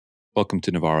Welcome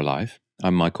to Novara Live.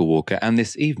 I'm Michael Walker, and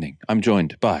this evening I'm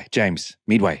joined by James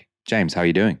Meadway. James, how are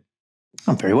you doing?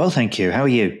 I'm very well, thank you. How are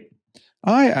you?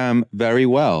 I am very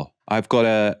well. I've got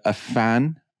a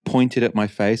fan pointed at my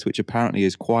face, which apparently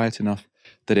is quiet enough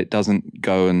that it doesn't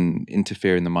go and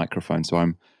interfere in the microphone. So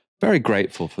I'm very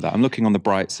grateful for that. I'm looking on the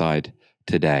bright side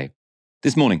today.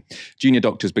 This morning, junior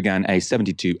doctors began a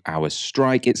 72-hour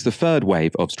strike. It's the third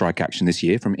wave of strike action this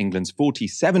year from England's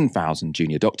 47,000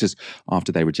 junior doctors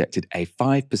after they rejected a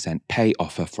 5% pay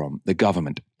offer from the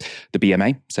government. The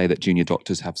BMA say that junior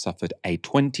doctors have suffered a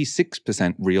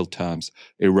 26% real terms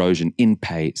erosion in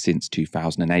pay since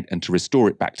 2008, and to restore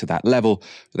it back to that level,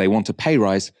 they want a pay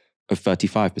rise of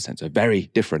 35%, so very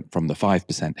different from the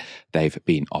 5% they've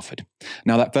been offered.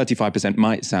 Now, that 35%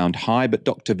 might sound high, but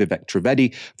Dr. Vivek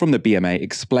Trivedi from the BMA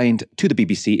explained to the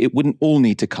BBC it wouldn't all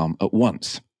need to come at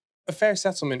once. A fair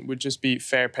settlement would just be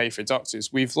fair pay for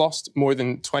doctors. We've lost more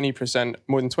than 20%,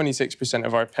 more than 26%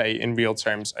 of our pay in real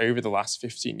terms over the last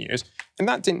 15 years. And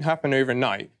that didn't happen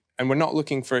overnight. And we're not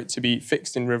looking for it to be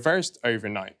fixed and reversed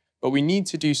overnight. But we need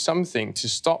to do something to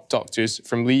stop doctors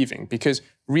from leaving, because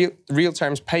real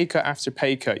terms pay cut after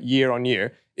pay cut year on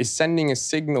year is sending a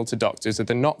signal to doctors that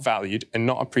they're not valued and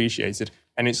not appreciated,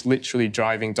 and it's literally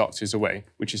driving doctors away,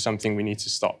 which is something we need to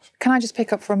stop. Can I just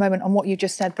pick up for a moment on what you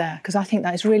just said there? Because I think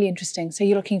that is really interesting. So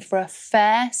you're looking for a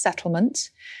fair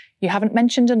settlement. You haven't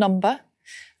mentioned a number,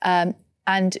 and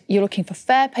you're looking for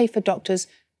fair pay for doctors,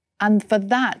 and for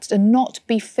that to not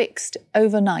be fixed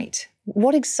overnight.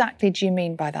 What exactly do you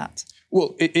mean by that?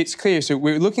 Well, it's clear. So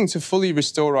we're looking to fully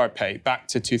restore our pay back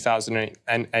to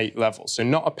 2008 levels. So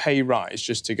not a pay rise,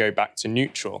 just to go back to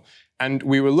neutral. And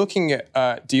we were looking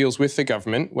at deals with the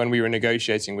government when we were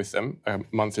negotiating with them a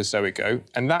month or so ago.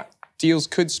 And that deals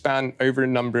could span over a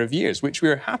number of years, which we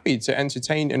are happy to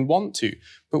entertain and want to.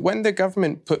 But when the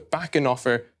government put back an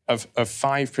offer of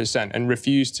 5% and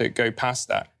refused to go past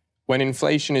that, when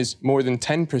inflation is more than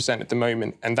 10% at the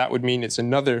moment, and that would mean it's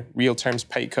another real terms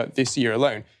pay cut this year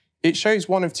alone, it shows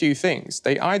one of two things.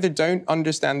 They either don't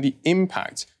understand the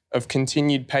impact of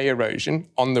continued pay erosion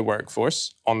on the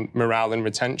workforce, on morale and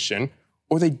retention,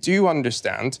 or they do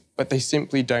understand, but they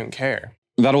simply don't care.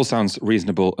 That all sounds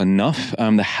reasonable enough.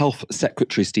 The Health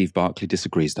Secretary, Steve Barclay,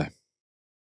 disagrees, though.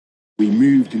 We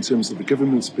moved, in terms of the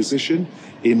government's position,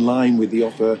 in line with the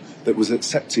offer that was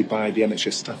accepted by the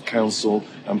NHS Staff Council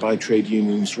and by trade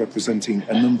unions representing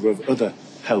a number of other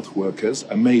health workers,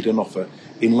 and made an offer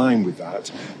in line with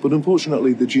that. But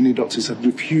unfortunately, the junior doctors have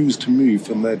refused to move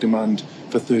from their demand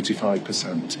for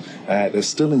 35%. They're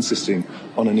still insisting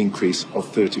on an increase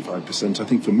of 35%. I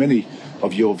think for many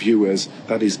of your viewers,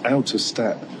 that is out of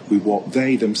step with what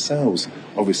they themselves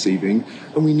are receiving.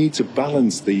 And we need to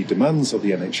balance the demands of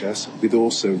the NHS with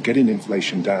also getting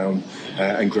inflation down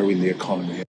and growing the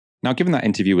economy. Now, given that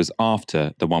interview was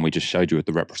after the one we just showed you with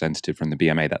the representative from the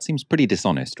BMA, that seems pretty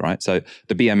dishonest, right? So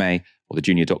the BMA, or the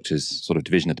junior doctors sort of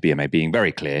division of the BMA, being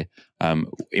very clear,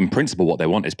 in principle what they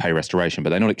want is pay restoration,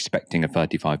 but they're not expecting a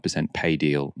 35% pay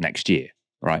deal next year,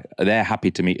 right? They're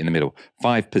happy to meet in the middle.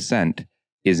 5%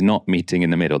 is not meeting in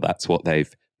the middle. That's what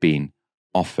they've been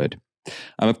offered.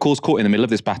 Of course, caught in the middle of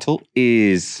this battle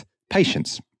is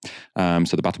patients.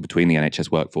 So the battle between the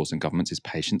NHS workforce and governments is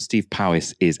patients. Steve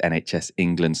Powis is NHS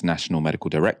England's National Medical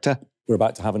Director. We're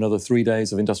about to have another 3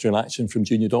 days of industrial action from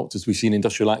junior doctors. We've seen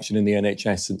industrial action in the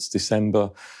NHS since December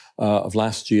of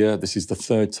last year. This is the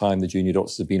third time the junior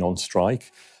doctors have been on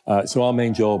strike. So our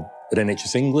main job at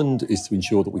NHS England is to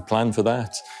ensure that we plan for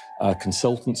that.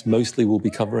 Consultants mostly will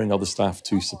be covering, other staff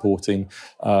to supporting.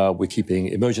 We're keeping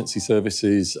emergency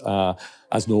services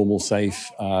as normal,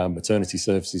 safe, maternity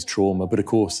services, trauma. But of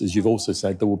course, as you've also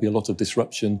said, there will be a lot of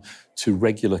disruption to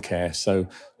regular care. So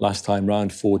last time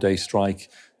round, 4-day strike,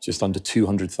 just under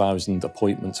 200,000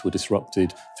 appointments were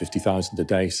disrupted, 50,000 a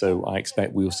day. So I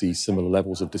expect we'll see similar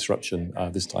levels of disruption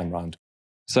this time round.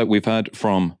 So we've heard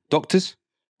from doctors,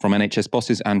 from NHS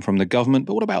bosses and from the government.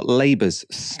 But what about Labour's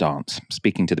stance?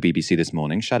 Speaking to the BBC this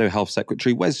morning, Shadow Health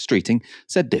Secretary Wes Streeting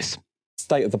said this.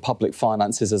 State of the public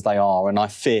finances as they are, and I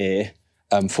fear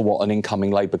for what an incoming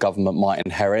Labour government might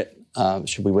inherit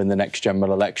should we win the next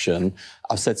general election.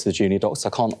 I've said to the junior doctors, I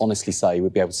can't honestly say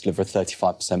we'd be able to deliver a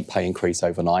 35% pay increase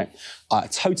overnight. I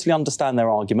totally understand their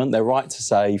argument. They're right to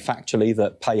say factually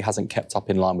that pay hasn't kept up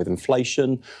in line with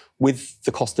inflation. With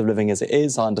the cost of living as it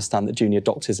is, I understand that junior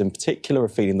doctors in particular are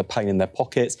feeling the pain in their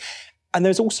pockets. And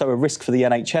there's also a risk for the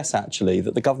NHS, actually,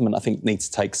 that the government, I think, needs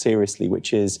to take seriously,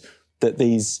 which is that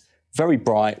these very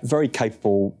bright, very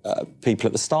capable people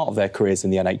at the start of their careers in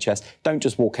the NHS don't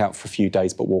just walk out for a few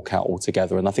days, but walk out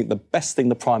altogether. And I think the best thing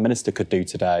the Prime Minister could do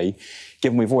today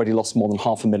given we've already lost more than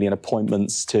 500,000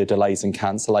 appointments to delays and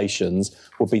cancellations,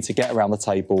 would be to get around the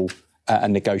table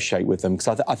and negotiate with them.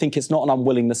 Because I think it's not an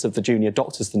unwillingness of the junior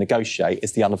doctors to negotiate,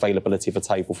 it's the unavailability of a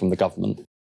table from the government.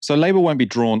 So Labour won't be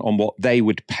drawn on what they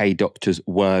would pay doctors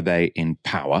were they in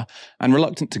power. And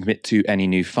reluctant to commit to any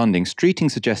new funding,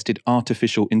 Streeting suggested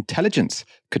artificial intelligence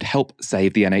could help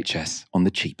save the NHS on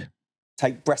the cheap.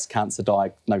 Take breast cancer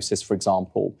diagnosis, for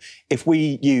example. If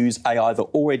we use AI that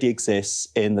already exists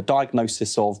in the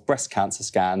diagnosis of breast cancer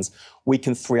scans, we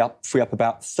can free up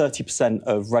about 30%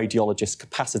 of radiologists'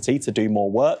 capacity to do more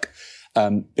work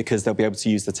because they'll be able to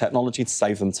use the technology to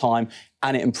save them time,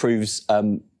 and it improves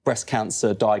breast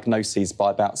cancer diagnoses by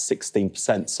about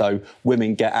 16%. So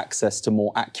women get access to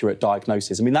more accurate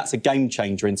diagnoses. I mean, that's a game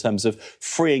changer in terms of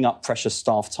freeing up precious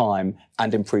staff time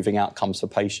and improving outcomes for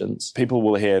patients. People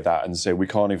will hear that and say, we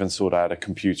can't even sort out a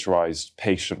computerised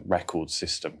patient record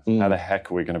system. How the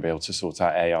heck are we going to be able to sort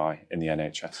out AI in the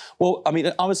NHS? Well, I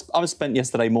mean, I was spent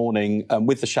yesterday morning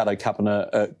with the shadow cabinet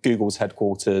at Google's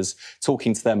headquarters,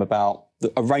 talking to them about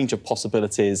a range of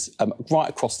possibilities right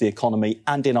across the economy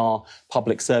and in our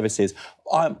public services.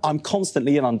 I'm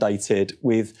constantly inundated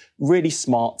with really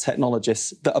smart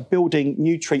technologists that are building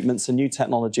new treatments and new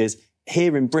technologies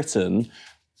here in Britain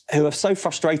who are so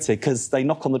frustrated because they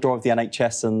knock on the door of the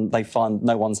NHS and they find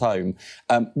no one's home.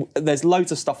 There's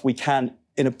loads of stuff we can,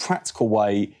 in a practical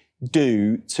way,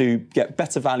 do to get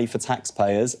better value for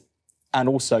taxpayers and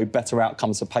also better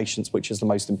outcomes for patients, which is the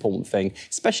most important thing,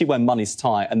 especially when money's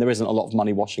tight and there isn't a lot of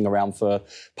money washing around for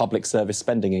public service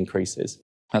spending increases.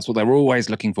 That's what they're always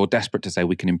looking for, desperate to say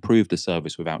we can improve the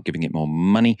service without giving it more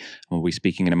money. And we'll be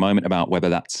speaking in a moment about whether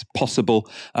that's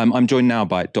possible. I'm joined now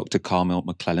by Dr. Carmel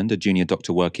McClelland, a junior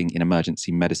doctor working in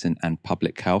emergency medicine and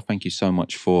public health. Thank you so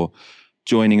much for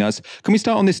joining us. Can we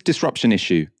start on this disruption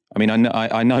issue? I mean,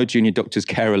 I know junior doctors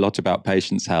care a lot about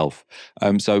patients' health.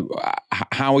 So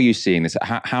how are you seeing this?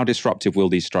 How disruptive will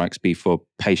these strikes be for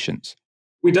patients?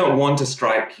 We don't want to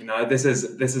strike. You know, this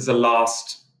is a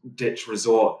last-ditch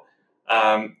resort.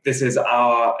 This is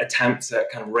our attempt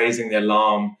at kind of raising the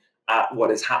alarm at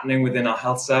what is happening within our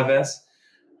health service.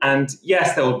 And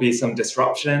yes, there will be some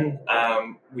disruption.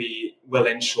 We will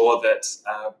ensure that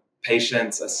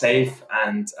patients are safe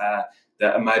and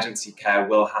that emergency care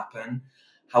will happen.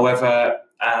 However,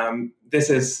 this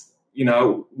is,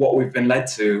 what we've been led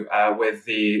to with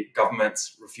the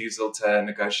government's refusal to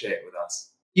negotiate with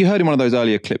us. You heard in one of those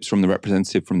earlier clips from the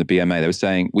representative from the BMA, they were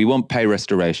saying, we want pay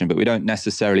restoration, but we don't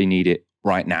necessarily need it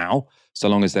right now, so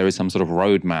long as there is some sort of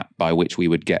roadmap by which we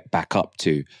would get back up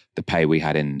to the pay we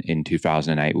had in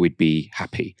 2008, we'd be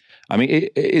happy. I mean,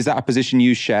 is that a position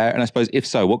you share? And I suppose, if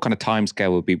so, what kind of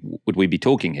timescale would we be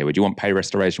talking here? Would you want pay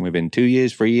restoration within 2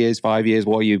 years, 3 years, 5 years?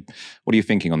 What are you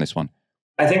thinking on this one?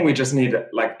 I think we just need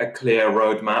like a clear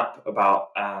roadmap about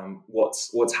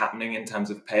what's happening in terms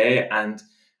of pay. And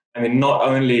I mean, not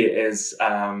only is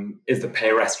the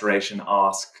pay restoration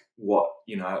ask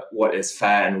what is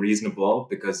fair and reasonable,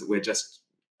 because we're just,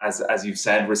 as you've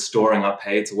said, restoring our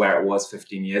pay to where it was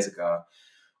 15 years ago.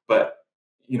 But,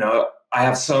 I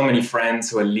have so many friends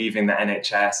who are leaving the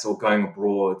NHS or going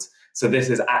abroad. So this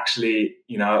is actually,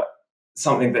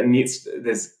 something that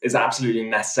is absolutely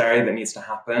necessary, that needs to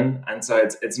happen. And so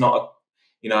it's not,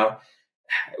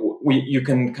 you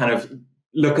can kind of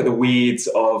look at the weeds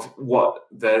of what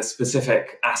the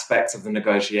specific aspects of the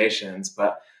negotiations,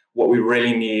 but what we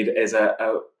really need is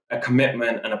a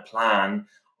commitment and a plan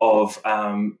of,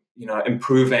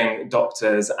 improving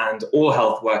doctors and all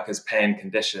health workers' pay and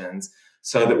conditions,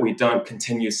 so that we don't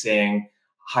continue seeing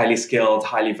highly skilled,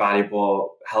 highly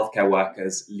valuable healthcare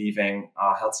workers leaving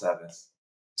our health service.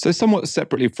 So somewhat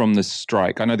separately from the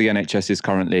strike, I know the NHS is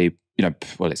currently,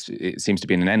 it seems to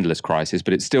be in an endless crisis,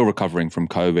 but it's still recovering from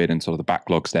COVID and sort of the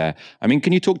backlogs there. I mean,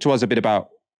 can you talk to us a bit about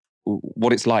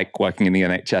what it's like working in the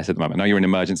NHS at the moment? I know you're in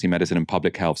emergency medicine and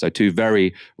public health, so two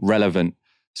very relevant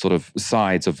sort of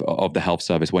sides of the health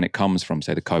service when it comes from,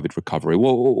 say, the COVID recovery.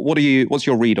 What's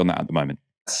your read on that at the moment?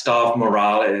 Staff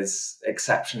morale is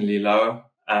exceptionally low.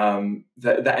 The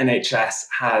NHS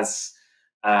has,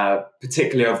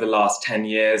 particularly over the last 10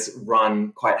 years,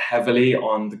 run quite heavily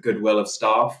on the goodwill of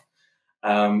staff.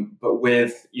 But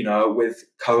with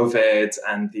COVID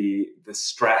and the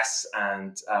stress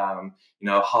and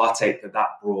heartache that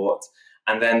brought,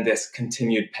 and then this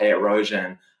continued pay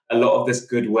erosion, a lot of this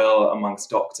goodwill amongst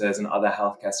doctors and other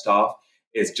healthcare staff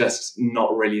is just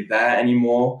not really there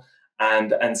anymore.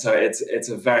 And so it's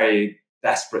a very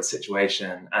desperate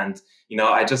situation. And,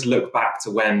 I just look back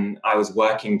to when I was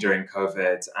working during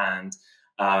COVID and,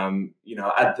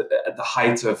 at the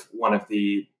height of one of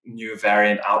the new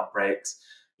variant outbreaks,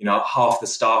 half the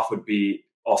staff would be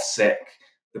off sick,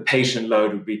 the patient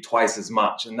load would be twice as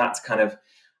much. And that's kind of,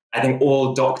 I think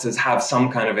all doctors have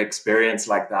some kind of experience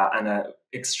like that and are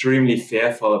extremely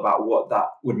fearful about what that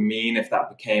would mean if that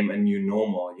became a new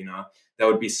normal. There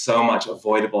would be so much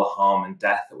avoidable harm and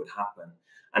death that would happen.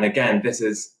 And again, this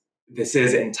is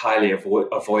entirely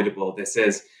avoidable. This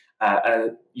is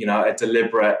a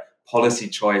deliberate policy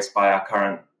choice by our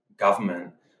current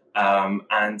government. Our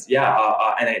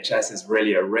NHS is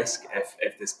really at risk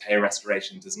if this pay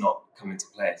restoration does not come into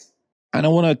place. And I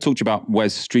want to talk to you about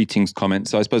Wes Streeting's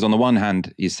comments. So I suppose on the one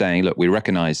hand, you're saying, look, we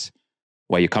recognise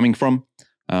where you're coming from,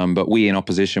 but we in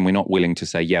opposition, we're not willing to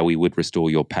say, yeah, we would restore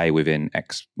your pay within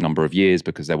X number of years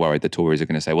because they're worried the Tories are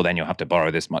going to say, well, then you'll have to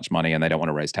borrow this much money and they don't want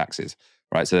to raise taxes,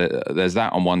 right? So there's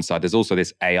that on one side. There's also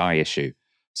this AI issue.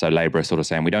 So Labour are sort of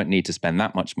saying we don't need to spend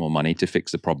that much more money to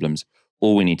fix the problems.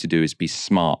 All we need to do is be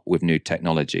smart with new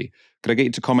technology. Could I get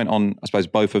you to comment on, I suppose,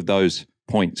 both of those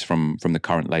points from the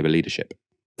current Labour leadership?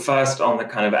 First, on the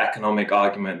kind of economic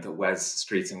argument that Wes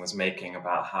Streeting was making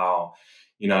about how,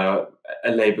 a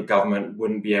Labour government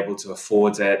wouldn't be able to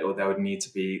afford it, or it would need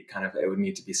to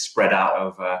be spread out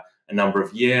over a number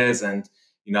of years. And,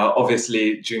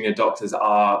 obviously junior doctors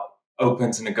are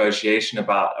open to negotiation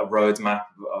about a roadmap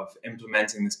of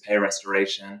implementing this pay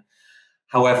restoration.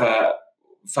 However,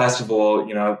 first of all,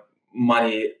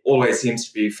 money always seems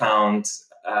to be found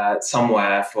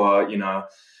somewhere for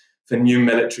new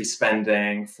military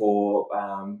spending,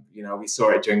 we saw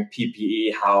it during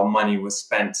PPE, how money was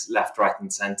spent left, right,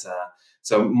 and center.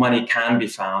 So money can be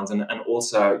found. And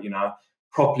also,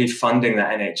 properly funding the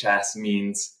NHS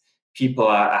means people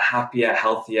are happier,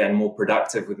 healthier, and more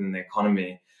productive within the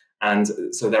economy. And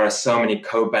so there are so many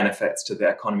co-benefits to the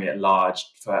economy at large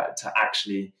to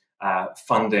actually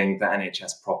funding the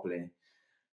NHS properly.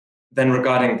 Then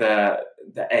regarding the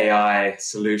AI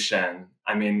solution,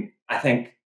 I think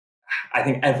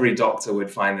every doctor would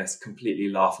find this completely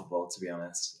laughable, to be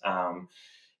honest.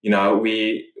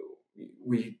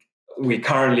 We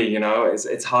currently,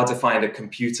 it's hard to find a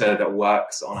computer that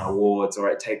works on our wards, or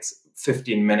it takes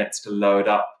 15 minutes to load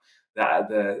up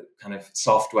the kind of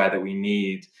software that we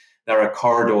need. There are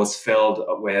corridors filled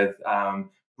with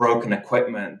broken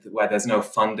equipment where there's no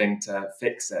funding to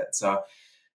fix it. So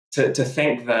to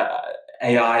think that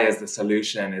AI is the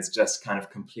solution is just kind of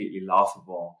completely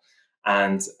laughable.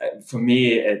 And for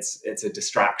me, it's a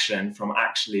distraction from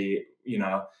actually,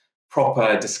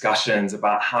 proper discussions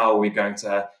about how we're going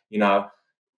to,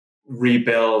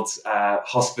 rebuild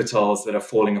hospitals that are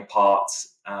falling apart,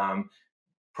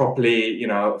 properly,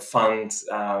 fund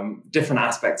different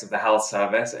aspects of the health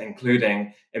service,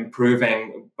 including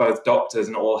improving both doctors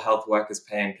and all health workers'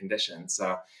 pay and conditions.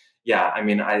 So, yeah,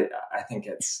 I think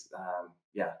it's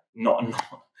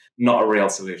not a real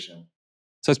solution.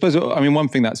 So I suppose, one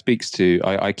thing that speaks to,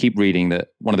 I keep reading that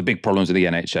one of the big problems with the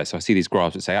NHS, so I see these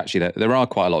graphs that say actually there are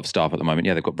quite a lot of staff at the moment.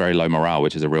 Yeah, they've got very low morale,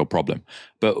 which is a real problem.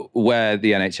 But where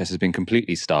the NHS has been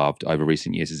completely starved over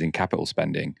recent years is in capital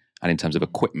spending and in terms of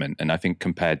equipment. And I think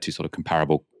compared to sort of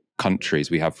comparable countries,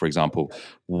 we have, for example,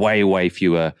 way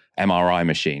fewer MRI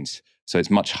machines. So it's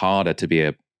much harder to be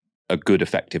a good,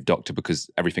 effective doctor because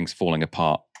everything's falling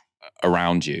apart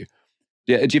around you.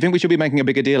 Yeah, do you think we should be making a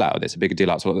bigger deal out of this,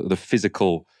 sort of the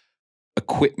physical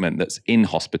equipment that's in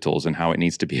hospitals and how it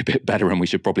needs to be a bit better, and we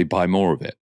should probably buy more of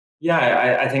it?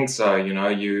 Yeah, I think so.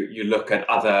 You look at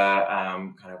other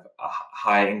kind of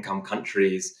high-income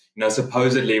countries.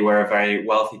 Supposedly we're a very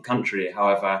wealthy country.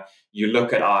 However, you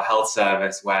look at our health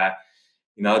service where,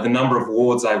 the number of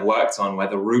wards I've worked on where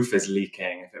the roof is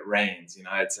leaking if it rains.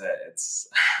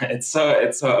 It's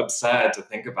so absurd to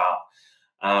think about.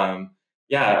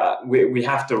 We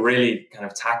have to really kind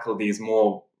of tackle these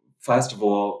more, first of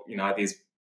all, these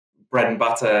bread and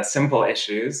butter, simple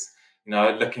issues,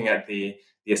 looking at the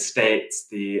estates,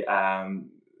 the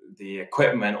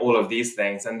equipment, all of these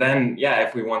things. And then,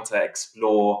 if we want to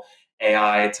explore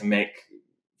AI to make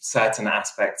certain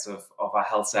aspects of our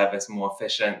health service more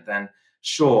efficient, then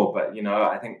sure. But,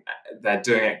 I think they're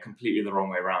doing it completely the wrong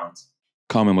way around.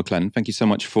 Carmen McLennan, thank you so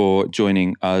much for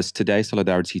joining us today.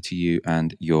 Solidarity to you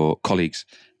and your colleagues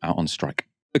out on strike.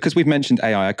 Because we've mentioned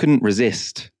AI, I couldn't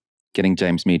resist getting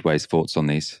James Meadway's thoughts on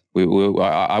these.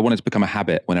 I wanted to become a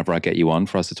habit whenever I get you on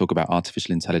for us to talk about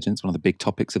artificial intelligence, one of the big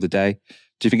topics of the day.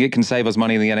 Do you think it can save us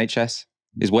money in the NHS?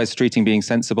 Is Wes Streeting being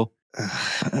sensible?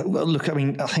 Well, look,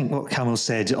 I think what Kamal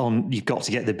said on you've got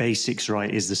to get the basics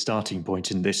right is the starting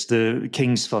point in this. The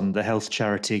King's Fund, the health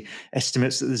charity,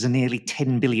 estimates that there's a nearly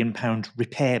 £10 billion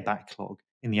repair backlog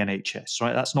in the NHS,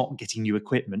 right? That's not getting new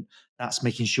equipment. That's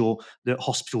making sure that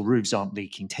hospital roofs aren't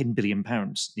leaking. £10 billion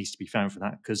needs to be found for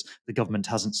that because the government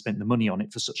hasn't spent the money on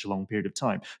it for such a long period of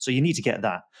time. So you need to get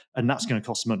that, and that's going to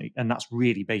cost money. And that's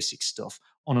really basic stuff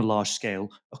on a large scale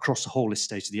across the whole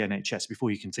estate of the NHS before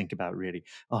you can think about really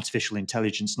artificial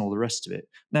intelligence and all the rest of it.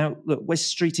 Now, look, Wes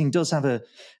Streeting does have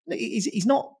he's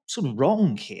not sort of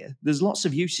wrong here. There's lots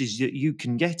of uses that you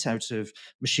can get out of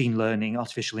machine learning,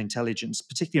 artificial intelligence,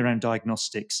 particularly around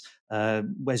diagnostics.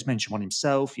 Wes mentioned one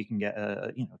himself. You can get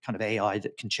kind of AI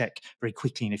that can check very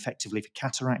quickly and effectively for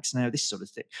cataracts now, this sort of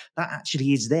thing. That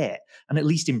actually is there. And at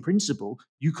least in principle,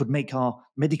 you could make our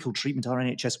medical treatment, our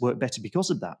NHS work better because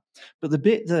of that. But the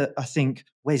bit that I think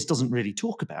Wes doesn't really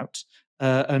talk about,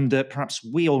 and that perhaps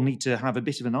we all need to have a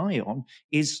bit of an eye on,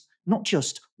 is not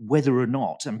just whether or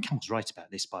not, and Cam's right about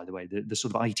this, by the way, the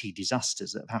sort of IT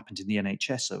disasters that have happened in the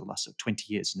NHS over the last 20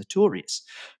 years are notorious.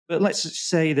 But let's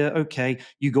say that, okay,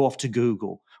 you go off to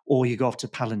Google, or you go off to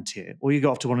Palantir, or you go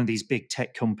off to one of these big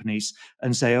tech companies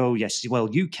and say, oh, yes, well,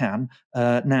 you can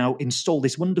now install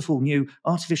this wonderful new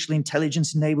artificial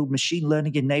intelligence-enabled, machine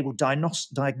learning-enabled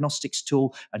diagnostics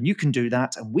tool, and you can do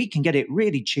that, and we can get it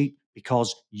really cheap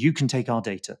because you can take our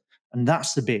data. And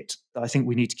that's the bit that I think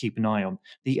we need to keep an eye on.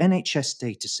 The NHS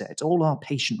data set, all our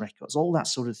patient records, all that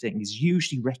sort of thing is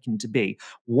usually reckoned to be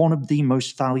one of the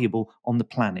most valuable on the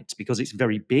planet because it's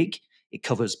very big. It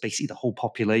covers basically the whole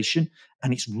population,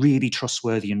 and it's really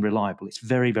trustworthy and reliable. It's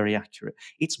very, very accurate.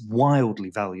 It's wildly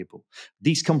valuable.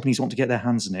 These companies want to get their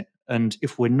hands on it. And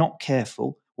if we're not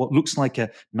careful, what looks like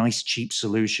a nice, cheap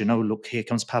solution, oh, look, here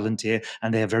comes Palantir,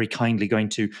 and they're very kindly going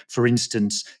to, for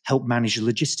instance, help manage the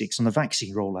logistics on the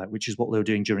vaccine rollout, which is what they were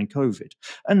doing during COVID.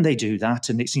 And they do that,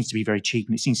 and it seems to be very cheap,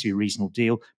 and it seems to be a reasonable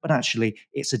deal, but actually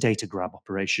it's a data grab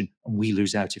operation, and we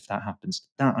lose out if that happens.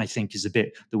 That, I think, is a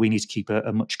bit that we need to keep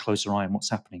a much closer eye on what's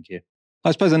happening here.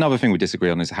 I suppose another thing we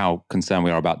disagree on is how concerned we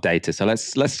are about data. So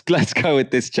let's go with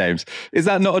this, James. Is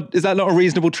that not a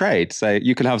reasonable trade? Say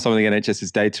you can have some of the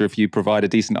NHS's data if you provide a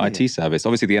decent IT service.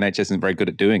 Obviously, the NHS isn't very good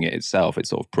at doing it itself. It's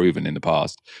sort of proven in the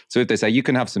past. So if they say you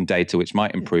can have some data which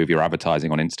might improve your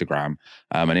advertising on Instagram,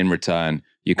 and in return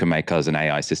you can make us an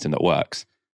AI system that works,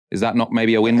 is that not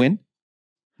maybe a win-win?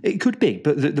 It could be,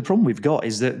 but the problem we've got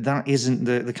is that isn't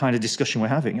the kind of discussion we're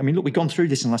having. I mean, look, we've gone through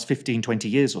this in the last 15, 20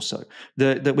 years or so,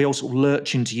 that we all sort of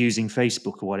lurch into using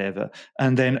Facebook or whatever,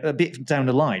 and then a bit down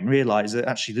the line realise that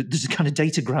actually there's a kind of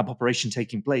data grab operation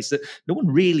taking place that no one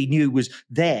really knew was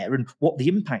there and what the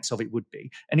impacts of it would be.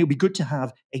 And it would be good to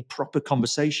have a proper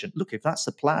conversation. Look, if that's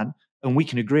the plan, and we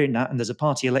can agree on that, and there's a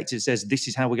party elected that says this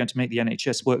is how we're going to make the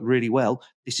NHS work really well,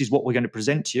 this is what we're going to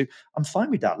present to you, I'm fine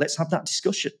with that. Let's have that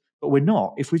discussion. But we're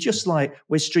not. If we're just like,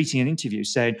 we're streeting an interview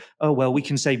saying, oh, well, we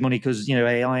can save money because,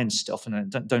 AI and stuff,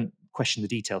 and don't question the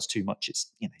details too much.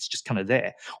 It's, it's just kind of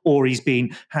there. Or he's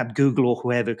had Google or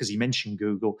whoever, because he mentioned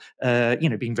Google,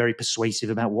 being very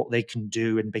persuasive about what they can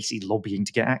do and basically lobbying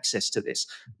to get access to this.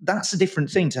 That's a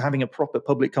different thing to having a proper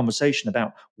public conversation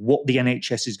about what the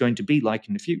NHS is going to be like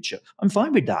in the future. I'm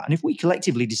fine with that. And if we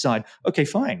collectively decide, okay,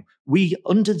 fine, we,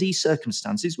 under these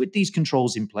circumstances, with these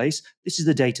controls in place, this is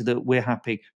the data that we're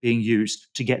happy being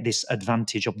used to get this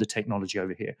advantage of the technology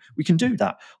over here. We can do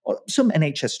that. Some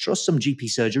NHS trusts, some GP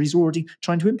surgeries are already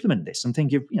trying to implement this. I'm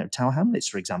thinking of, Tower Hamlets,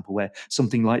 for example, where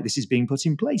something like this is being put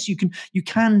in place. You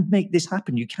can make this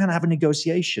happen. You can have a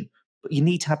negotiation. But you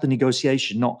need to have the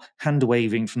negotiation, not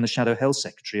hand-waving from the Shadow Health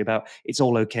Secretary about it's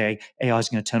all okay, AI is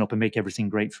going to turn up and make everything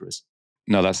great for us.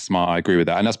 No, that's smart. I agree with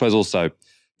that. And I suppose also,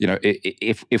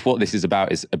 if what this is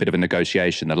about is a bit of a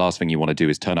negotiation, the last thing you want to do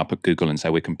is turn up at Google and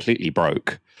say, we're completely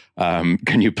broke.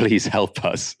 Can you please help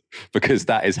us? Because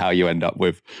that is how you end up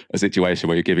with a situation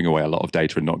where you're giving away a lot of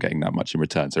data and not getting that much in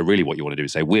return. So really what you want to do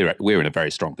is say, we're in a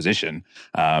very strong position.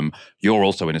 You're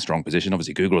also in a strong position.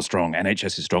 Obviously, Google is strong.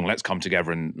 NHS is strong. Let's come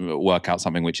together and work out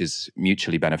something which is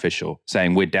mutually beneficial.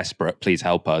 Saying we're desperate, please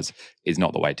help us is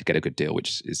not the way to get a good deal,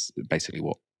 which is basically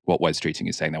what Wes Streeting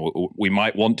is saying. Now, we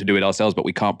might want to do it ourselves, but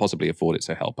we can't possibly afford it,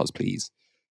 so help us, please.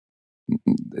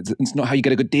 It's not how you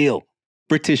get a good deal.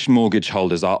 British mortgage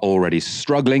holders are already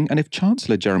struggling, and if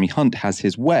Chancellor Jeremy Hunt has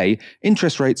his way,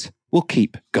 interest rates will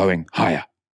keep going higher.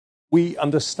 We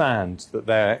understand that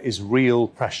there is real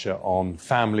pressure on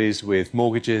families with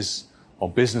mortgages,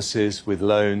 on businesses with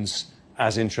loans,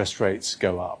 as interest rates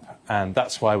go up. And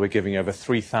that's why we're giving over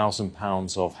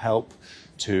 £3,000 of help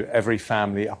to every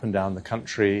family up and down the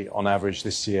country on average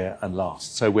this year and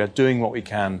last. So we're doing what we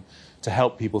can to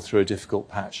help people through a difficult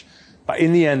patch. But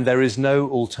in the end, there is no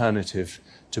alternative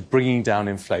to bringing down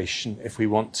inflation if we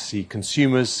want to see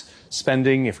consumers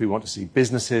spending, if we want to see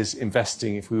businesses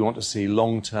investing, if we want to see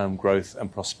long-term growth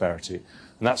and prosperity.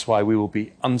 And that's why we will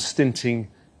be unstinting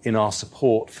in our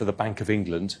support for the Bank of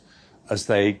England as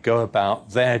they go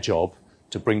about their job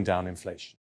to bring down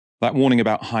inflation. That warning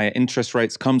about higher interest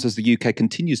rates comes as the UK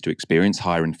continues to experience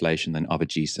higher inflation than other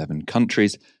G7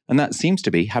 countries, and that seems to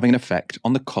be having an effect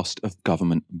on the cost of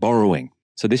government borrowing.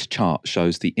 So this chart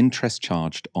shows the interest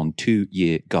charged on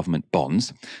 2-year government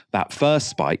bonds. That first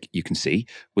spike, you can see,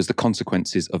 was the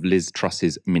consequences of Liz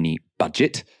Truss's mini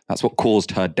budget. That's what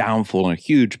caused her downfall and a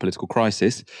huge political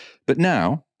crisis. But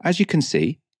now, as you can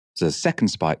see, there's a second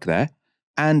spike there,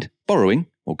 and borrowing,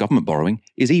 or government borrowing,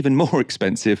 is even more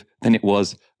expensive than it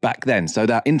was back then. So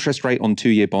that interest rate on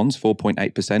 2-year bonds,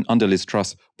 4.8% under Liz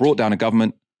Truss, brought down a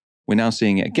government. We're now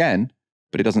seeing it again,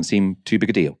 but it doesn't seem too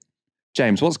big a deal.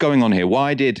 James, what's going on here?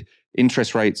 Why did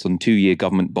interest rates on 2-year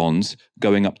government bonds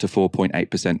going up to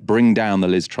 4.8% bring down the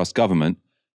Liz Truss government,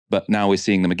 but now we're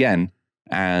seeing them again?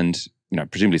 And,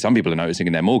 presumably some people are noticing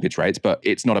in their mortgage rates, but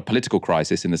it's not a political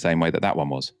crisis in the same way that one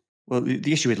was. Well,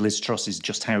 the issue with Liz Truss is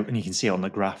just how, and you can see it on the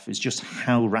graph, is just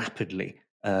how rapidly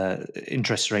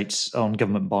interest rates on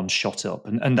government bonds shot up.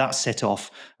 And that set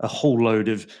off a whole load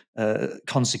of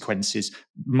consequences,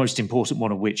 most important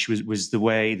one of which was the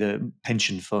way the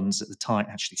pension funds at the time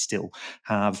actually still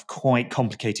have quite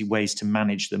complicated ways to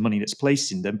manage the money that's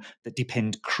placed in them that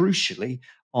depend crucially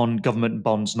on government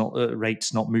bonds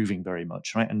rates not moving very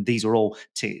much, right? And these are all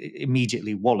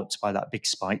immediately walloped by that big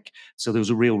spike. So there was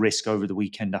a real risk over the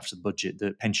weekend after the budget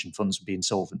that pension funds would be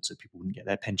insolvent, so people wouldn't get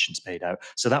their pensions paid out.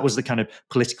 So that was the kind of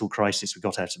political crisis we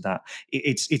got out of that.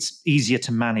 It's easier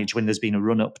to manage when there's been a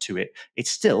run up to it. It's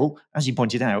still, as you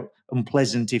pointed out,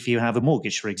 unpleasant if you have a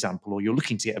mortgage, for example, or you're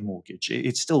looking to get a mortgage.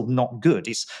 It's still not good.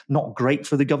 It's not great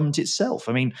for the government itself.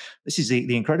 I mean, this is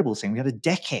the incredible thing. We had a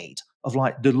decade of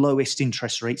like the lowest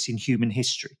interest rates in human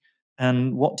history.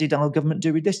 And what did our government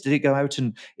do with this? Did it go out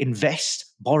and invest,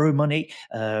 borrow money,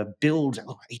 build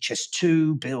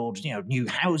HS2, build new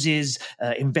houses,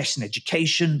 invest in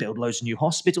education, build loads of new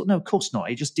hospitals? No, of course not.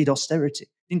 It just did austerity.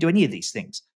 Didn't do any of these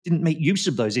things. Didn't make use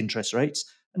of those interest rates.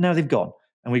 And now they've gone.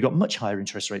 And we've got much higher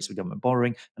interest rates with government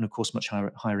borrowing and, of course, much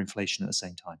higher inflation at the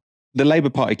same time. The Labour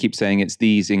Party keeps saying it's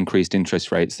these increased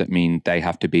interest rates that mean they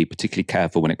have to be particularly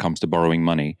careful when it comes to borrowing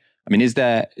money. I mean, is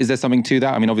there something to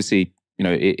that? I mean, obviously,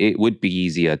 it would be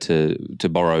easier to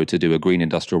borrow to do a green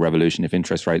industrial revolution if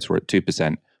interest rates were at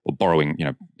 2%, or borrowing,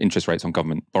 interest rates on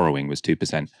government borrowing was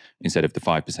 2% instead of the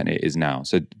 5% it is now.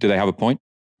 So do they have a point?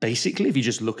 Basically, if you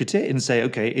just look at it and say,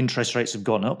 okay, interest rates have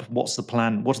gone up, what's the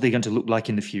plan? What are they going to look like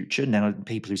in the future? Now,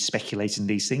 people who speculate in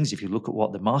these things, if you look at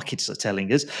what the markets are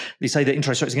telling us, they say that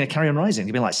interest rates are going to carry on rising.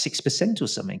 It'll be like 6% or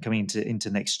something coming into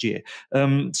next year.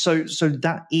 So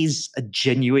that is a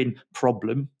genuine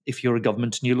problem if you're a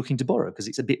government and you're looking to borrow, because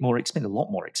it's a bit more expensive, a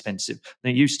lot more expensive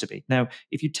than it used to be. Now,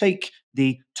 if you take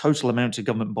the total amount of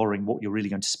government borrowing, what you're really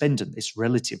going to spend on this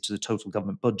relative to the total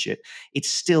government budget,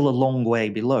 it's still a long way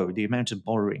below the amount of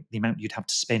borrowing, the amount you'd have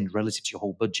to spend relative to your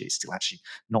whole budget is still actually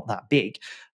not that big.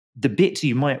 The bit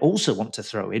you might also want to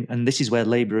throw in, and this is where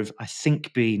Labour have, I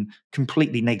think, been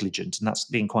completely negligent, and that's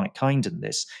being quite kind in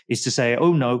this, is to say,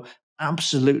 oh no,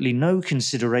 absolutely no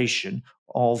consideration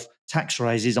of tax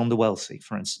rises on the wealthy,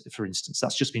 for instance.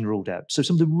 That's just been ruled out. So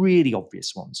some of the really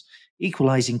obvious ones,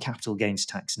 equalising capital gains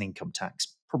tax and income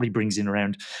tax, probably brings in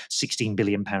around £16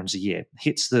 billion a year,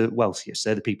 hits the wealthiest.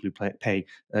 They're the people who pay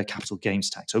capital gains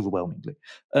tax overwhelmingly.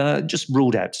 Just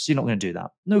ruled out. So you're not going to do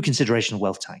that. No consideration of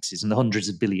wealth taxes and the hundreds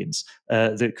of billions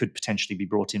that could potentially be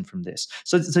brought in from this.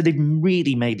 So they've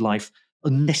really made life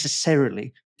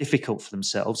unnecessarily difficult for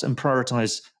themselves and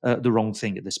prioritise the wrong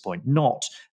thing at this point, not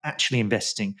actually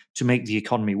investing to make the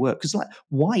economy work. Because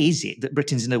why is it that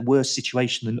Britain's in a worse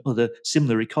situation than other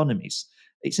similar economies?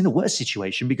 It's in a worse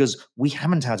situation because we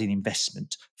haven't had an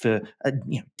investment for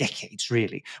decades,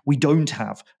 really. We don't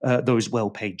have those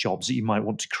well-paid jobs that you might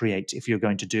want to create if you're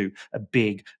going to do a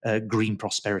big green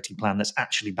prosperity plan that's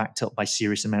actually backed up by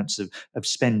serious amounts of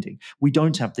spending. We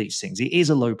don't have these things. It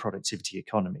is a low productivity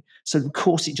economy. So, of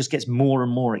course, it just gets more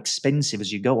and more expensive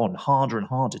as you go on, harder and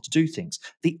harder to do things.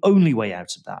 The only way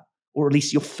out of that, or at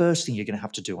least your first thing you're going to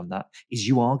have to do on that, is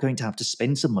you are going to have to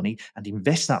spend some money and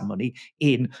invest that money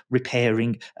in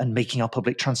repairing and making our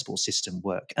public transport system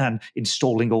work and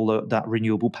installing all that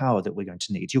renewable power that we're going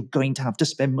to need. You're going to have to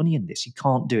spend money in this. You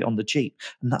can't do it on the cheap.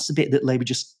 And that's the bit that Labour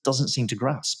just doesn't seem to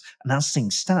grasp. And as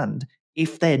things stand,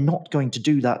 if they're not going to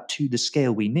do that to the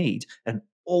scale we need, and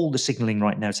all the signalling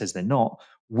right now says they're not,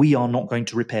 we are not going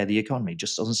to repair the economy,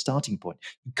 just as a starting point.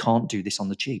 You can't do this on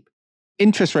the cheap.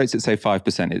 Interest rates at, say,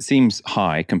 5%, it seems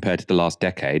high compared to the last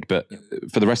decade, but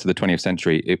for the rest of the 20th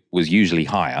century, it was usually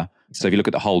higher. So if you look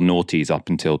at the whole noughties up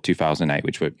until 2008,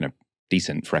 which were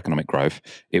decent for economic growth.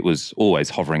 It was always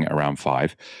hovering at around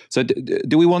 5. So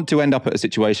do we want to end up at a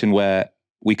situation where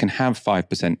we can have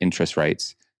 5% interest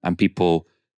rates and people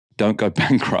don't go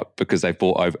bankrupt because they've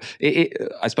bought over?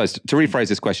 I suppose, to rephrase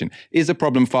this question, is the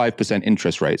problem 5%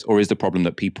 interest rates, or is the problem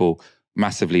that people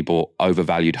massively bought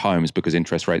overvalued homes because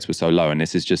interest rates were so low, and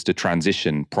this is just a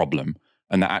transition problem,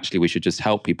 and that actually we should just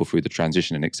help people through the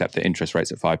transition and accept that interest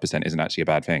rates at 5% isn't actually a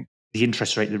bad thing? The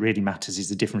interest rate that really matters is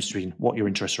the difference between what your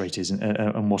interest rate is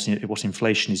and what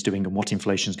inflation is doing and what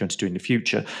inflation is going to do in the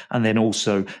future. And then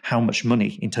also how much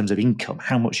money in terms of income,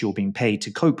 how much you're being paid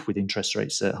to cope with interest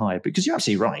rates higher. Because you're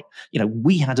absolutely right.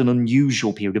 We had an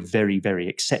unusual period of very, very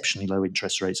exceptionally low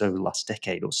interest rates over the last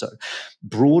decade or so.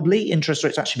 Broadly, interest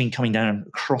rates have actually been coming down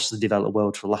across the developed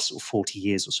world for the last sort of 40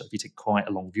 years or so. If you take quite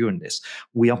a long view on this,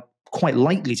 we are quite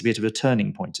likely to be at a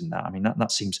turning point in that. I mean,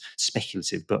 that seems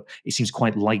speculative, but it seems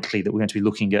quite likely that we're going to be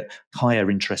looking at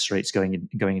higher interest rates going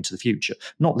into the future,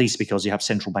 not least because you have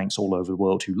central banks all over the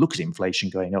world who look at inflation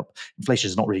going up. Inflation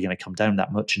is not really going to come down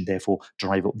that much and therefore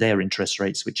drive up their interest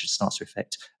rates, which starts to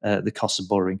affect the cost of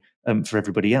borrowing for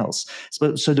everybody else.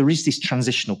 So there is this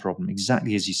transitional problem,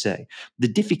 exactly as you say. The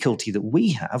difficulty that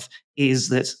we have is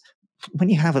that when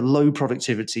you have a low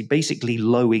productivity, basically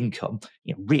low income,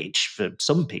 rich for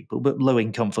some people, but low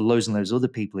income for loads and loads of other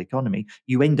people economy,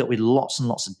 you end up with lots and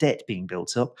lots of debt being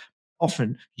built up,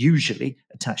 often usually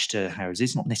attached to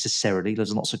houses, not necessarily.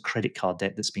 There's lots of credit card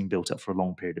debt that's been built up for a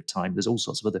long period of time. There's all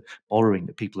sorts of other borrowing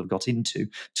that people have got into,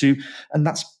 and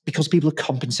that's because people are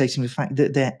compensating the fact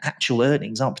that their actual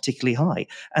earnings aren't particularly high.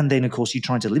 And then, of course, you're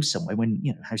trying to live somewhere when,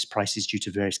 house prices due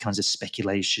to various kinds of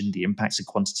speculation, the impacts of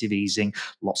quantitative easing,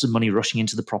 lots of money rushing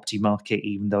into the property market,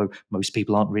 even though most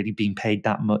people aren't really being paid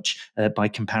that much by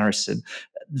comparison.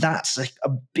 That's a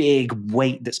big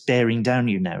weight that's bearing down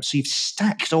you now. So you've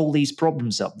stacked all these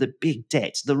problems up, the big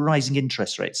debt, the rising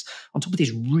interest rates, on top of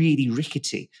this really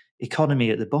rickety economy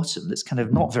at the bottom that's kind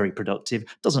of not very productive,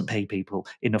 doesn't pay people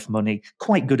enough money,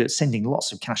 quite good at sending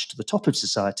lots of cash to the top of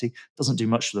society, doesn't do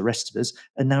much for the rest of us,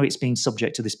 and now it's being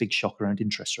subject to this big shock around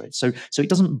interest rates. So it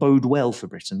doesn't bode well for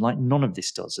Britain, like none of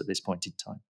this does at this point in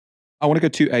time. I want to go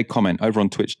to a comment over on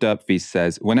Twitch. Derpvi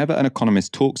says, whenever an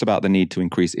economist talks about the need to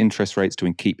increase interest rates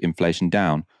to keep inflation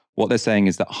down, what they're saying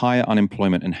is that higher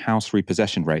unemployment and house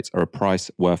repossession rates are a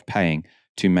price worth paying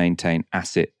to maintain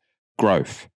asset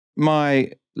growth.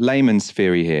 My layman's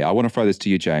theory here, I want to throw this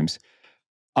to you, James.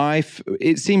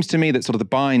 It seems to me that sort of the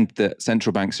bind that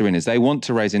central banks are in is they want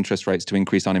to raise interest rates to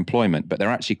increase unemployment, but they're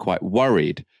actually quite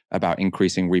worried about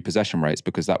increasing repossession rates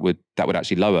because that would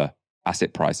actually lower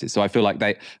asset prices. So I feel like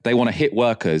they want to hit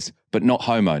workers, but not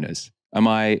homeowners. Am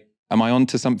I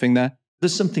onto something there?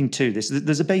 There's something to this.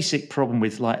 There's a basic problem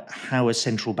with like how a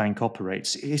central bank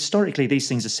operates. Historically, these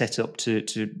things are set up to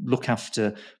look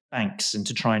after banks and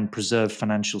to try and preserve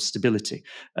financial stability.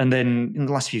 And then in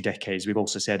the last few decades, we've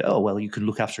also said, oh, well, you can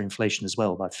look after inflation as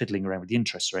well by fiddling around with the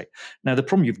interest rate. Now, the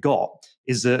problem you've got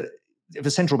is that if a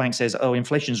central bank says, oh,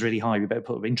 inflation is really high, we better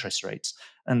put up interest rates,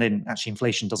 and then actually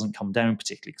inflation doesn't come down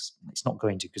particularly, because it's not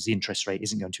going to, because the interest rate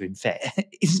isn't going to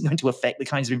affect the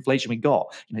kinds of inflation we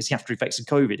got. It's the after effects of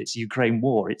COVID, it's the Ukraine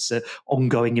war, it's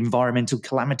ongoing environmental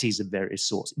calamities of various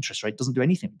sorts. Interest rate doesn't do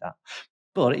anything with that.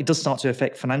 But it does start to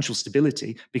affect financial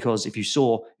stability, because if you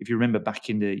remember back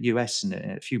in the US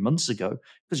a few months ago,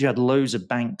 because you had loads of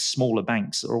banks, smaller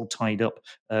banks that are all tied up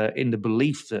in the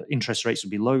belief that interest rates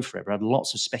would be low forever, had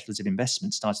lots of speculative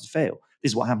investments started to fail.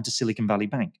 This is what happened to Silicon Valley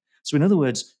Bank. So in other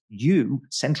words, you,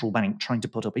 central bank, trying to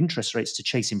put up interest rates to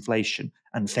chase inflation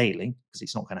and failing, because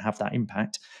it's not going to have that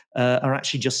impact, are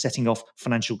actually just setting off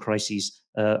financial crises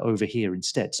over here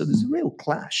instead. So there's a real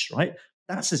clash, right?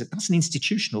 That's an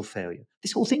institutional failure.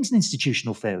 This whole thing's an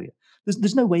institutional failure.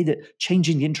 There's no way that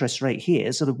changing the interest rate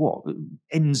here sort of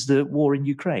ends the war in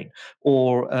Ukraine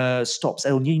or stops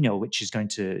El Nino, which is going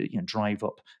to drive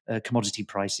up commodity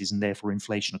prices and therefore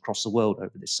inflation across the world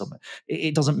over this summer.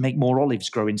 It doesn't make more olives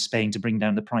grow in Spain to bring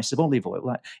down the price of olive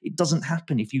oil. It doesn't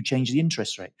happen if you change the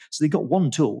interest rate. So they've got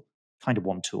one tool, and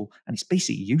it's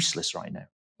basically useless right now.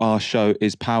 Our show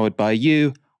is powered by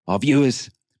you, our viewers.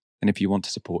 And if you want to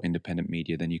support independent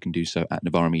media, then you can do so at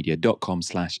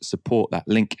novaramedia.com/support. That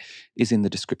link is in the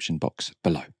description box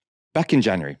below. Back in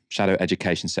January, Shadow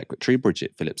Education Secretary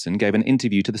Bridget Phillipson gave an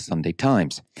interview to the Sunday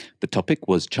Times. The topic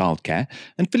was childcare,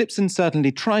 and Phillipson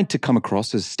certainly tried to come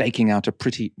across as staking out a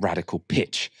pretty radical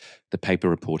pitch. The paper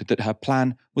reported that her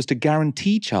plan was to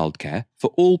guarantee childcare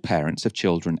for all parents of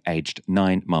children aged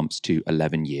 9 months to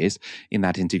 11 years. In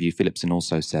that interview, Phillipson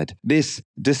also said, "This,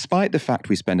 despite the fact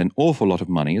we spend an awful lot of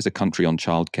money as a country on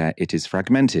childcare, it is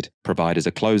fragmented. Providers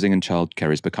are closing and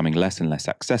childcare is becoming less and less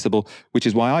accessible, which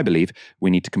is why I believe we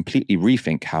need to completely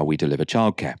rethink how we deliver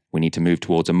childcare. We need to move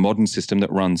towards a modern system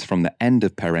that runs from the end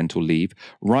of parental leave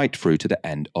right through to the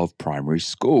end of primary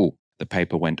school." The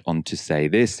paper went on to say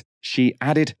this. She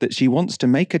added that she wants to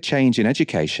make a change in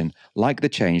education like the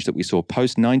change that we saw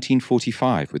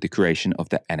post-1945 with the creation of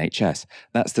the NHS.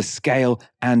 That's the scale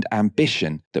and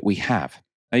ambition that we have.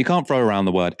 Now, you can't throw around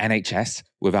the word NHS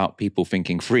without people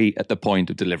thinking free at the point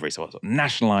of delivery. So a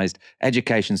nationalised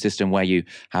education system where you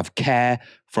have care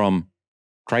from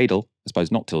cradle, I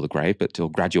suppose not till the grave, but till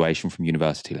graduation from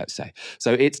university, let's say.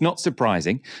 So it's not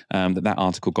surprising that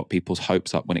article got people's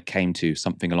hopes up when it came to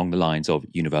something along the lines of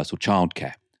universal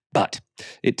childcare. But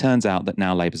it turns out that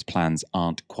now Labour's plans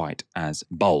aren't quite as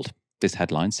bold. This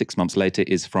headline, 6 months later,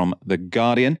 is from The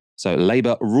Guardian. So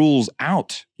Labour rules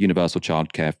out universal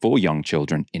childcare for young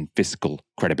children in fiscal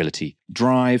credibility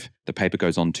drive. The paper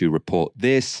goes on to report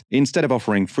this. Instead of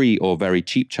offering free or very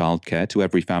cheap childcare to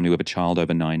every family with a child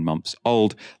over 9 months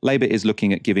old, Labour is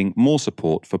looking at giving more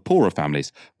support for poorer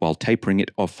families while tapering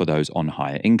it off for those on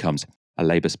higher incomes. A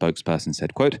Labour spokesperson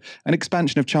said, quote, "An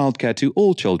expansion of childcare to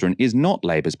all children is not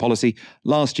Labour's policy.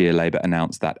 Last year, Labour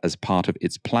announced that as part of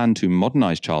its plan to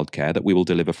modernise childcare, that we will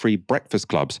deliver free breakfast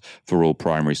clubs for all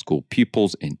primary school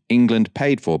pupils in England,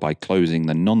 paid for by closing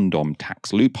the non-dom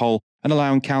tax loophole and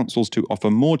allowing councils to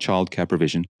offer more childcare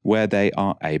provision where they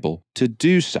are able to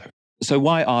do so." So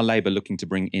why are Labour looking to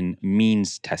bring in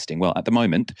means testing? Well, at the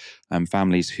moment,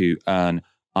 families who earn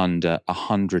under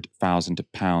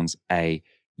 £100,000 a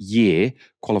year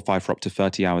qualify for up to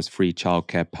 30 hours free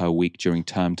childcare per week during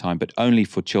term time, but only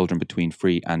for children between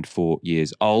 3 and 4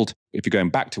 years old. If you're going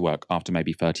back to work after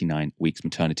maybe 39 weeks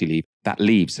maternity leave, that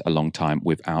leaves a long time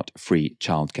without free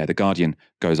childcare. The Guardian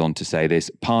goes on to say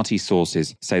this. Party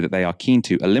sources say that they are keen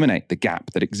to eliminate the gap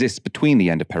that exists between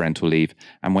the end of parental leave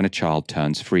and when a child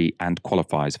turns free and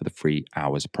qualifies for the free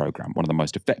hours programme. One of the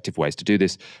most effective ways to do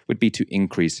this would be to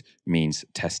increase means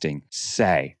testing,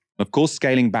 say. Of course,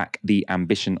 scaling back the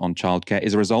ambition on childcare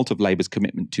is a result of Labour's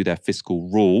commitment to their fiscal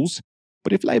rules.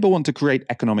 But if Labour want to create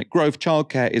economic growth,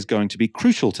 childcare is going to be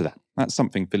crucial to that. That's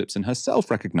something Phillipson herself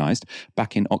recognised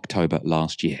back in October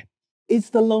last year.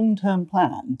 Is the long-term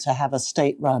plan to have a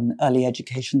state-run early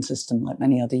education system like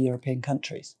many other European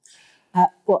countries?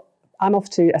 Well, I'm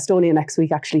off to Estonia next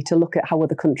week, actually, to look at how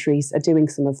other countries are doing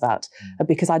some of that,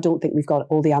 because I don't think we've got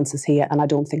all the answers here, and I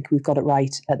don't think we've got it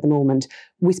right at the moment.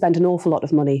 We spend an awful lot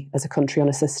of money as a country on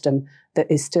a system that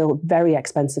is still very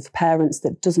expensive for parents,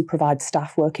 that doesn't provide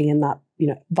staff working in that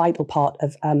vital part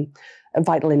of a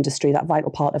vital industry, that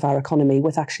vital part of our economy,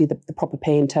 with actually the proper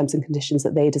pay and terms and conditions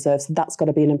that they deserve. So that's got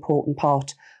to be an important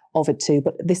part of it too.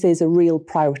 But this is a real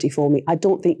priority for me. I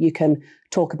don't think you can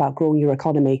talk about growing your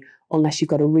economy unless you've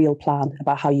got a real plan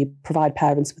about how you provide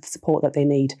parents with the support that they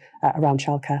need around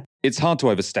childcare. It's hard to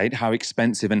overstate how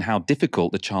expensive and how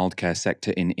difficult the childcare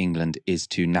sector in England is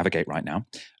to navigate right now.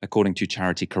 According to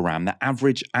charity Karam, the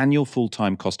average annual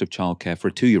full-time cost of childcare for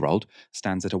a 2-year-old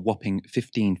stands at a whopping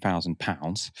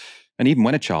 £15,000. And even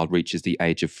when a child reaches the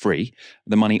age of 3,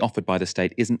 the money offered by the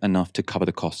state isn't enough to cover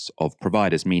the costs of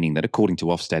providers, meaning that according to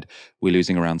Ofsted, we're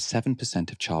losing around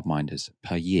 7% of childminders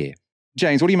per year.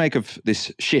 James, what do you make of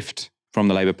this shift from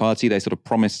the Labour Party? They sort of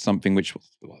promised something which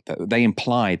they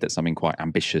implied that something quite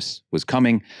ambitious was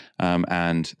coming,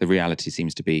 and the reality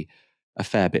seems to be a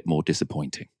fair bit more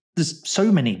disappointing. There's so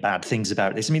many bad things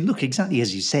about this. I mean, look, exactly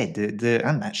as you said,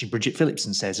 and actually Bridget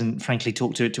Phillipson says, and frankly,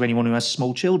 talk to anyone who has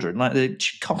small children, like the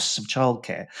costs of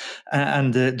childcare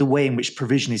and the way in which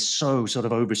provision is so sort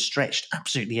of overstretched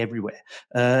absolutely everywhere.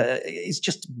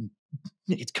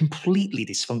 It's completely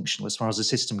dysfunctional as far as the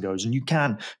system goes. And you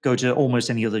can go to almost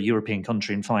any other European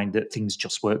country and find that things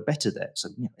just work better there. So,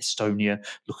 Estonia,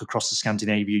 look across the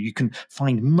Scandinavia, you can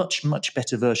find much, much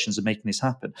better versions of making this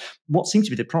happen. What seemed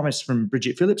to be the promise from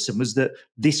Bridget Phillipson was that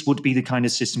this would be the kind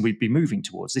of system we'd be moving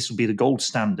towards. This would be the gold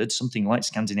standard, something like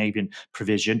Scandinavian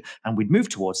provision, and we'd move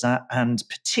towards that. And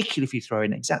particularly if you throw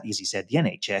in, exactly as you said, the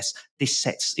NHS, this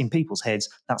sets in people's heads,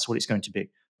 that's what it's going to be.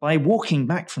 by walking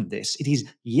back from this, it is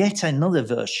yet another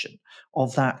version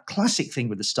of that classic thing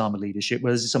with the Starmer leadership,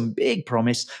 where there's some big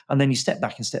promise, and then you step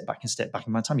back and step back and step back,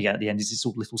 and by the time you get at the end, it's this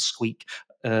sort of little squeak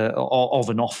of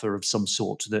an offer of some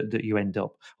sort that you end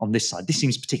up on this side. This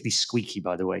seems particularly squeaky,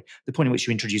 by the way, the point at which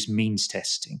you introduce means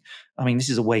testing. I mean, this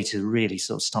is a way to really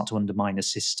sort of start to undermine a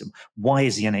system. Why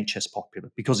is the NHS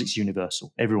popular? Because it's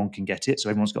universal. Everyone can get it, so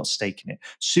everyone's got a stake in it.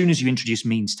 As soon as you introduce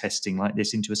means testing like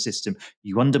this into a system,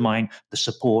 you undermine the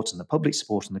support and the public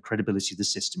support and the credibility of the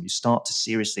system. You start to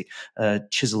seriously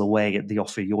chisel away at the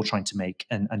offer you're trying to make,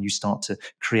 and you start to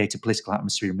create a political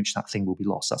atmosphere in which that thing will be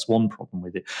lost. That's one problem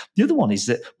with it. The other one is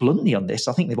that, bluntly on this,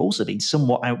 I think they've also been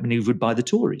somewhat outmaneuvered by the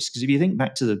Tories. Because if you think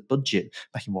back to the budget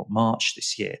back in March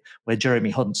this year, where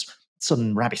Jeremy Hunt's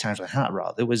sudden rabbit out of a hat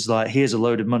rather was like, here's a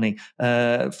load of money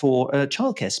for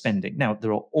childcare spending. Now,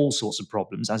 there are all sorts of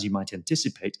problems, as you might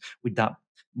anticipate, with that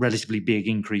relatively big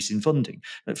increase in funding.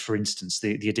 For instance,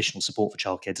 the additional support for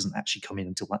childcare doesn't actually come in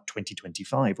until like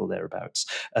 2025 or thereabouts.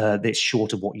 It's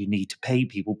short of what you need to pay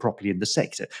people properly in the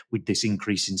sector with this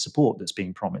increase in support that's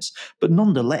being promised. But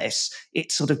nonetheless,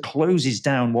 it sort of closes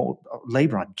down what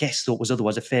Labour, I guess, thought was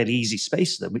otherwise a fairly easy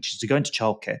space for them, which is to go into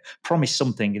childcare, promise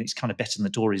something, and it's kind of better than the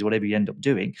Tories, whatever you end up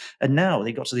doing. And now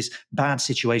they got to this bad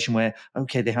situation where,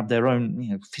 okay, they have their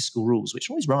own fiscal rules, which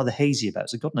are always rather hazy about,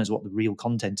 so God knows what the real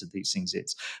content of these things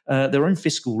is. Their own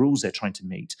fiscal rules they're trying to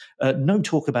meet. No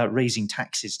talk about raising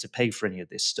taxes to pay for any of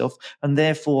this stuff. And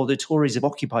therefore, the Tories have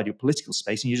occupied your political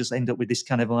space, and you just end up with this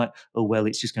kind of like, oh, well,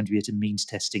 it's just going to be a means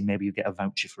testing. Maybe you get a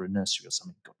voucher for a nursery or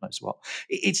something. God knows what.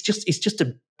 It's just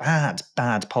a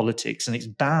bad politics, and it's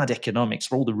bad economics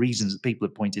for all the reasons that people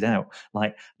have pointed out.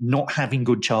 Like, not having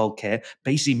good childcare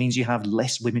basically means you have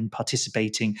less women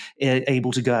participating,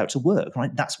 able to go out to work,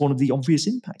 right? That's one of the obvious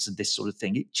impacts of this sort of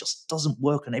thing. It just doesn't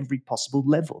work on every possible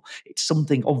level. It's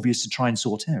something obvious to try and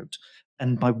sort out.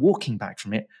 And by walking back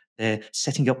from it, they're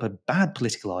setting up a bad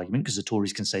political argument, because the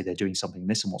Tories can say they're doing something in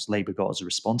this, and what's Labour got as a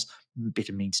response? A bit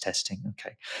of means testing,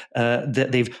 okay.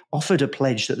 That they've offered a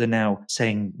pledge that they're now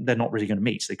saying they're not really going to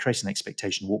meet, so they create an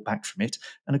expectation, walk back from it.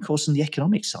 And of course, on the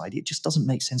economic side, it just doesn't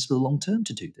make sense for the long term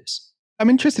to do this. I'm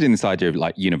interested in this idea of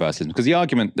like universalism, because the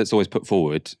argument that's always put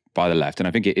forward by the left, and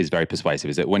I think it is very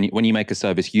persuasive, is that when you make a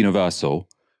service universal,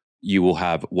 you will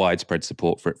have widespread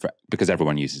support for it because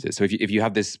everyone uses it. So if you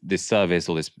have this service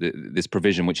or this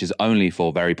provision which is only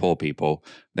for very poor people,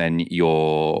 then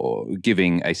you're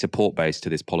giving a support base to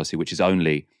this policy which is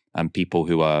only people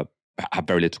who have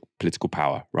very little political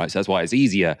power, right? So that's why it's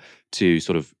easier to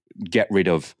sort of get rid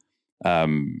of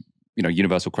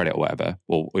universal credit or whatever.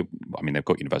 Well, I mean, they've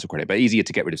got universal credit, but easier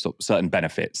to get rid of certain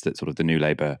benefits that sort of the new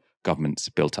Labour government's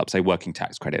built up, say working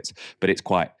tax credits. But it's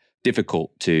quite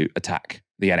difficult to attack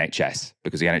the NHS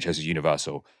because the NHS is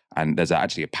universal and there's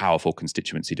actually a powerful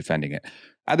constituency defending it.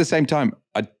 At the same time,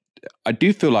 I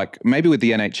do feel like maybe with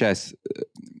the NHS,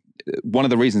 one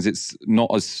of the reasons it's not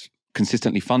as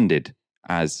consistently funded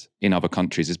as in other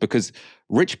countries is because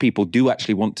rich people do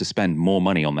actually want to spend more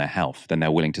money on their health than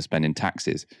they're willing to spend in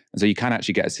taxes. And so you can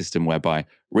actually get a system whereby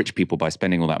rich people, by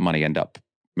spending all that money, end up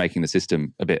making the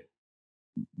system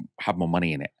have more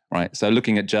money in it, right? So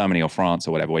looking at Germany or France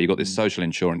or whatever, where you've got this social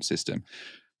insurance system,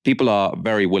 people are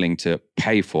very willing to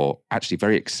pay for actually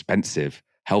very expensive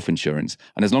health insurance.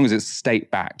 And as long as it's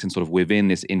state-backed and sort of within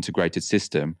this integrated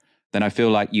system, then I feel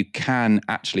like you can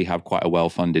actually have quite a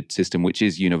well-funded system which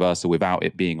is universal without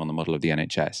it being on the model of the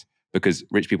NHS, because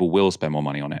rich people will spend more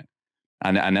money on it.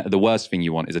 And the worst thing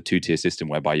you want is a two-tier system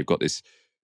whereby you've got this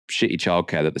shitty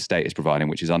childcare that the state is providing,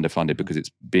 which is underfunded because it's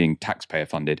being taxpayer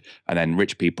funded. And then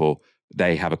rich people,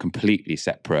 they have a completely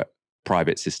separate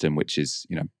private system, which is,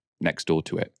 next door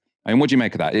to it. I mean, what do you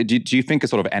make of that? Do you think a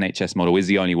sort of NHS model is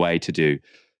the only way to do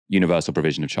universal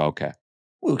provision of childcare?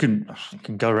 Well, we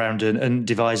can go around and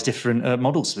devise different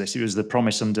models for this. It was the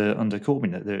promise under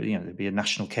Corbyn that there'd be a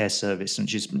national care service,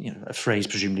 which is a phrase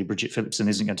presumably Bridget Phillipson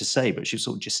isn't going to say, but she's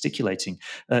sort of gesticulating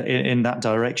in that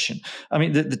direction. I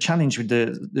mean, the challenge with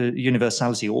the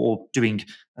universality or doing,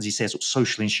 as you say, a sort of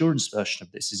social insurance version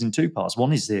of this is in two parts.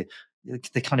 One is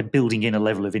they're kind of building in a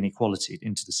level of inequality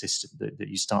into the system that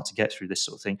you start to get through this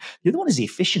sort of thing. The other one is the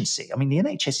efficiency. I mean, the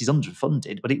NHS is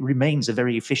underfunded, but it remains a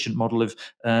very efficient model of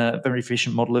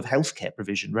healthcare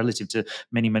provision relative to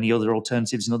many other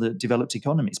alternatives in other developed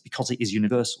economies, because it is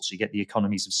universal. So you get the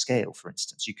economies of scale, for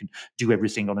instance. You can do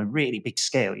everything on a really big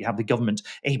scale. You have the government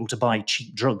able to buy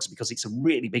cheap drugs because it's a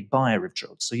really big buyer of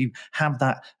drugs. So you have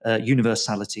that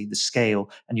universality, the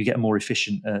scale, and you get a more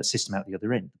efficient system out the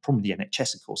other end. The problem with the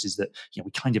NHS, of course, is that that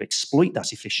we kind of exploit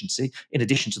that efficiency in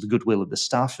addition to the goodwill of the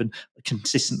staff and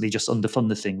consistently just underfund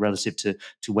the thing relative to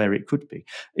where it could be.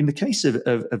 In the case of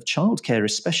childcare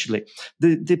especially,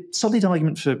 the solid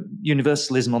argument for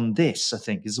universalism on this, I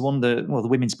think, is the one that, the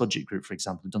Women's Budget Group, for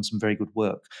example, have done some very good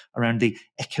work around the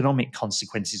economic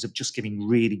consequences of just giving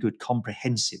really good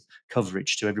comprehensive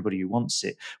coverage to everybody who wants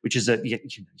it, which is that you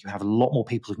have a lot more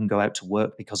people who can go out to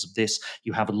work because of this.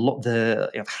 You have you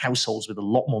have households with a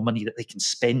lot more money that they can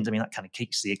spend. I mean, that kind of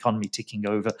keeps the economy ticking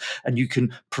over, and you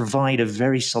can provide a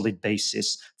very solid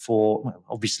basis for,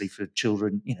 obviously for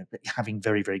children, having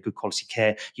very, very good quality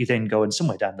care. You then go and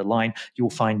somewhere down the line, you'll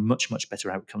find much, much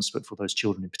better outcomes for those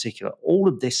children in particular. All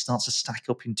of this starts to stack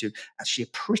up into actually a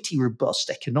pretty robust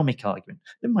economic argument.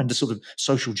 Never mind the sort of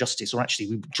social justice, or actually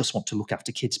we just want to look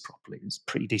after kids properly. It's a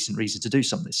pretty decent reason to do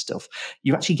some of this stuff.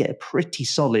 You actually get a pretty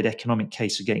solid economic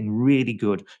case for getting really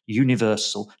good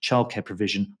universal childcare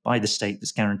provision by the state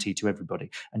that's guaranteed to everybody.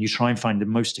 And you try and find the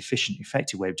most efficient,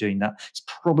 effective way of doing that. It's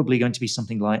probably going to be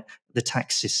something like the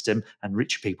tax system, and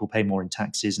rich people pay more in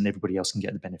taxes and everybody else can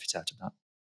get the benefit out of that.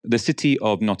 The city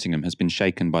of Nottingham has been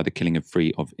shaken by the killing of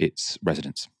 3 of its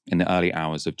residents. In the early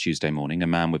hours of Tuesday morning, a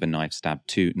man with a knife stabbed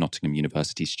 2 Nottingham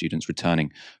University students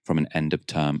returning from an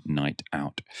end-of-term night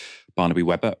out. Barnaby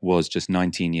Webber was just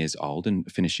 19 years old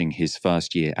and finishing his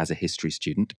first year as a history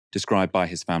student, described by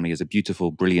his family as a beautiful,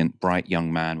 brilliant, bright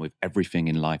young man with everything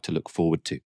in life to look forward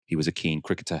to. He was a keen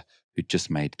cricketer who'd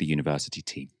just made the university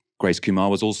team. Grace Kumar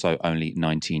was also only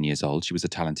 19 years old. She was a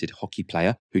talented hockey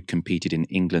player who'd competed in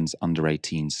England's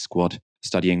under-18s squad.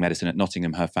 Studying medicine at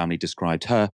Nottingham, her family described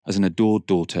her as an adored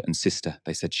daughter and sister.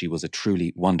 They said she was a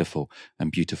truly wonderful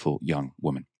and beautiful young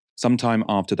woman. Sometime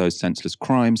after those senseless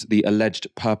crimes, the alleged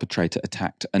perpetrator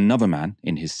attacked another man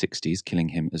in his 60s, killing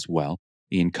him as well.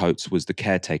 Ian Coates was the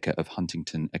caretaker of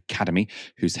Huntington Academy,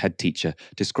 whose head teacher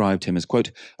described him as,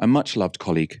 quote, a much-loved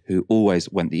colleague who always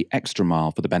went the extra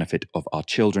mile for the benefit of our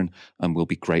children and will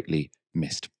be greatly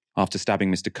missed. After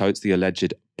stabbing Mr. Coates, the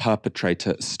alleged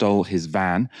perpetrator stole his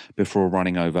van before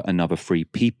running over another 3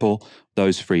 people.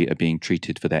 Those 3 are being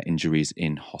treated for their injuries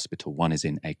in hospital. One is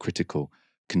in a critical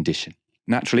condition.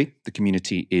 Naturally, the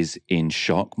community is in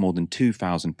shock. More than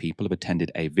 2,000 people have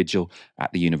attended a vigil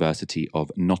at the University of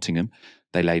Nottingham.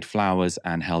 They laid flowers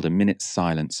and held a minute's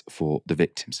silence for the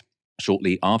victims.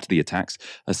 Shortly after the attacks,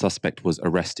 a suspect was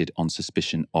arrested on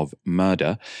suspicion of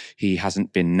murder. He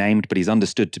hasn't been named, but he's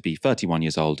understood to be 31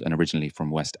 years old and originally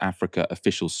from West Africa.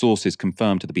 Official sources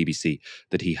confirmed to the BBC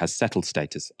that he has settled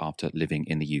status after living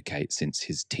in the UK since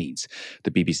his teens.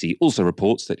 The BBC also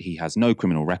reports that he has no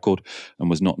criminal record and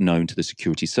was not known to the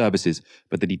security services,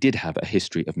 but that he did have a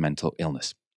history of mental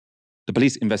illness. The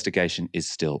police investigation is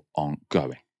still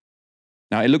ongoing.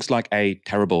 Now, it looks like a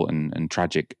terrible and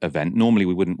tragic event. Normally,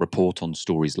 we wouldn't report on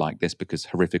stories like this because,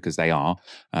 horrific as they are,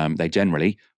 they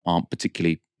generally aren't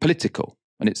particularly political.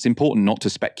 And it's important not to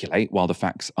speculate while the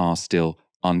facts are still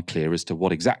unclear as to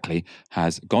what exactly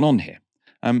has gone on here.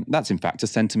 That's, in fact, a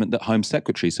sentiment that Home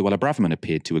Secretary Suella Braverman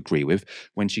appeared to agree with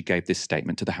when she gave this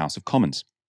statement to the House of Commons.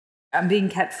 I'm being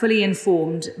kept fully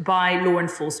informed by law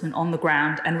enforcement on the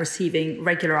ground and receiving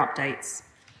regular updates.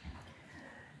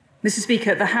 Mr.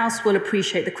 Speaker, the House will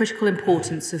appreciate the critical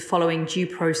importance of following due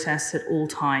process at all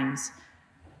times.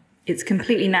 It's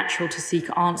completely natural to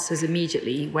seek answers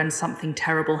immediately when something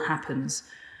terrible happens,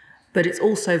 but it's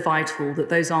also vital that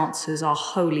those answers are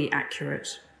wholly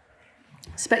accurate.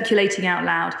 Speculating out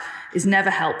loud is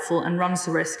never helpful and runs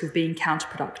the risk of being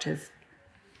counterproductive.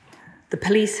 The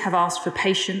police have asked for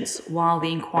patience while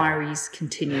the inquiries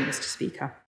continue, Mr.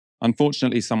 Speaker.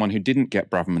 Unfortunately, someone who didn't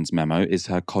get Braverman's memo is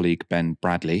her colleague Ben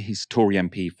Bradley. He's Tory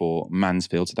MP for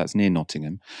Mansfield, so that's near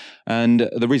Nottingham. And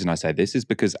the reason I say this is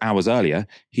because hours earlier,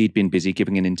 he'd been busy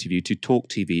giving an interview to Talk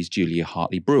TV's Julia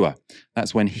Hartley-Brewer.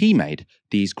 That's when he made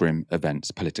these grim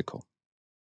events political.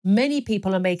 Many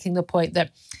people are making the point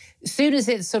that as soon as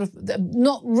it's sort of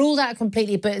not ruled out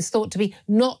completely, but it's thought to be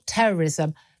not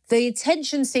terrorism, the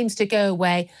attention seems to go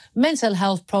away. Mental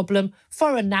health problem,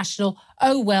 foreign national,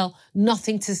 oh well,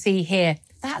 nothing to see here.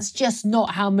 That's just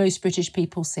not how most British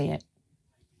people see it.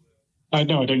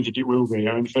 No, I don't think it will be.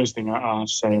 I mean, the first thing I'll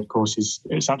say, of course, is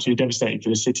it's absolutely devastating for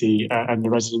the city and the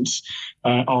residents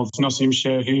of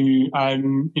Nottinghamshire who,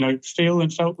 feel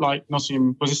and felt like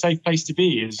Nottingham was a safe place to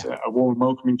be, is a warm,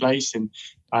 welcoming place. And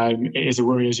it is a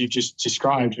worry, as you've just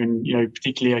described, and,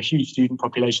 particularly a huge student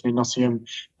population in Nottingham,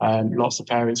 lots of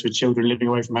parents with children living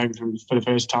away from home for the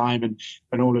first time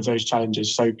and all of those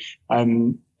challenges. So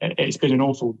it's been an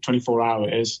awful 24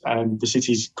 hours. The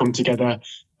city's come together.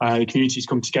 The community's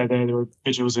come together. There were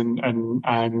vigils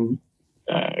and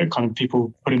kind of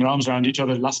people putting their arms around each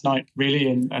other last night, really,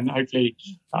 and hopefully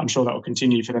I'm sure that will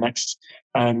continue for the next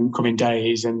coming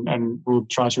days, and we'll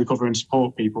try to recover and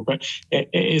support people. But it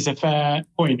is a fair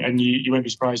point, and you won't be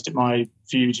surprised at my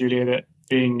view, Julia, that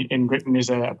being in Britain is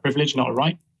a privilege, not a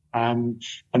right, and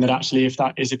that actually if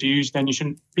that is abused, then you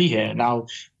shouldn't be here. Now,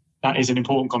 that is an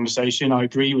important conversation. I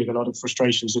agree with a lot of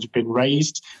frustrations that have been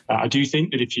raised. I do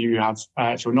think that if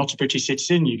you're not a British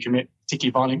citizen, you commit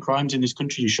particularly violent crimes in this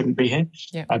country, you shouldn't be here.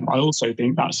 Yeah. I also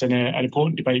think that's an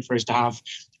important debate for us to have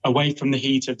away from the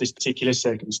heat of this particular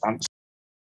circumstance.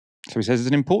 So he says it's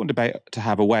an important debate to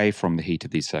have away from the heat of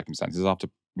these circumstances after,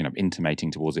 intimating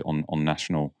towards it on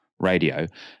national radio.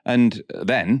 And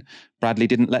then Bradley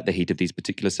didn't let the heat of these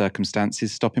particular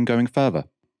circumstances stop him going further.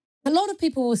 A lot of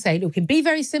people will say, look, be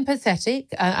very sympathetic,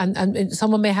 and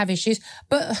someone may have issues,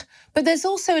 but there's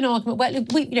also an argument where,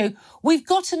 look, we've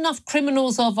got enough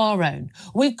criminals of our own,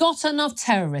 we've got enough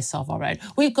terrorists of our own,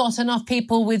 we've got enough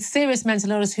people with serious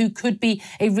mental illness who could be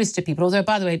a risk to people. Although,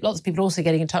 by the way, lots of people are also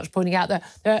getting in touch, pointing out that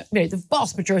the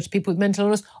vast majority of people with mental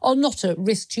illness are not at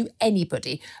risk to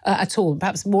anybody at all,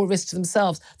 perhaps more risk to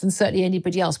themselves than certainly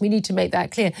anybody else. We need to make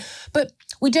that clear. But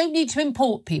we don't need to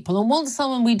import people. And once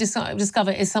someone we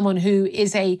discover is someone who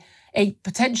is a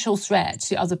potential threat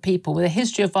to other people with a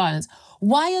history of violence,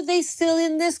 why are they still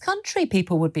in this country,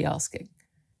 people would be asking?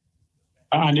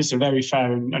 And it's a very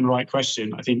fair and right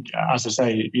question. I think, as I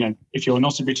say, if you're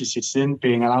not a British citizen,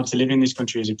 being allowed to live in this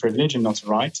country is a privilege and not a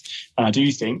right. And I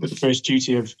do think that the first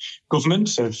duty of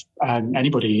government, of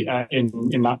anybody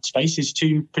in that space, is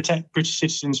to protect British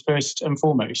citizens first and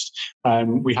foremost.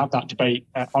 We have that debate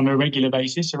on a regular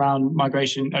basis around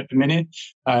migration at the minute.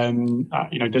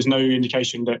 There's no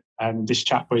indication that this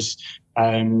chap was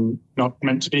not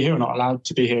meant to be here or not allowed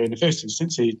to be here in the first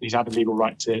instance. He's had a legal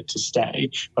right to stay.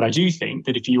 But I do think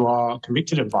that if you are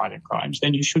convicted of violent crimes,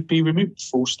 then you should be removed,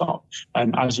 full stop.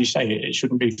 And as you say, it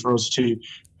shouldn't be for us to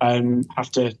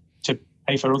have to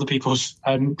pay for other people's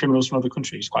criminals from other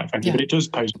countries, quite frankly. Yeah. But it does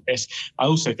pose a risk. I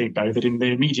also think, though, that in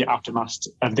the immediate aftermath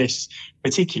of this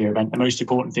particular event, the most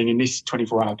important thing in this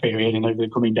 24-hour period and over the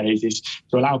coming days is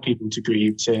to allow people to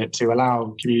grieve, to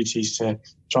allow communities to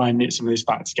try and knit some of this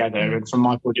back together. And from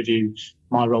my point of view,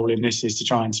 my role in this is to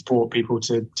try and support people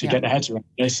to get their heads around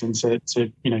this and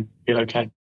to feel okay.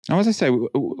 Now, as I say,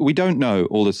 we don't know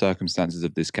all the circumstances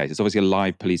of this case. It's obviously a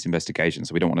live police investigation,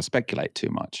 so we don't want to speculate too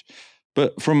much.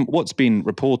 But from what's been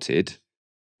reported,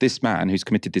 this man who's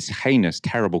committed this heinous,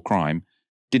 terrible crime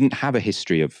didn't have a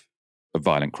history of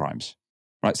violent crimes,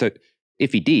 right? So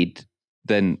if he did,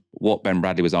 then what Ben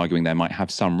Bradley was arguing there might have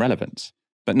some relevance.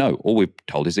 But no, all we've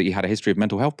told is that he had a history of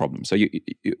mental health problems. So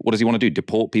what does he want to do?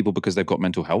 Deport people because they've got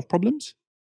mental health problems?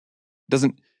 It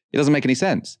doesn't make any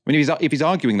sense. I mean, if he's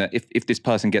arguing that if this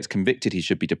person gets convicted, he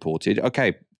should be deported,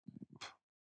 okay,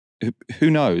 who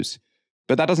knows?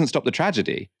 But that doesn't stop the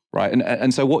tragedy, right?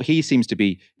 And so what he seems to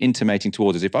be intimating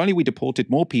towards is if only we deported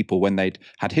more people when they'd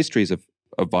had histories of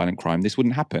violent crime, this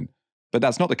wouldn't happen. But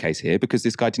that's not the case here because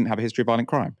this guy didn't have a history of violent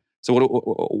crime. So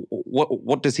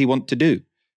what does he want to do?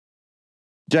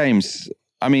 James,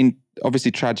 I mean,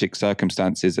 obviously tragic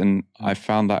circumstances, and I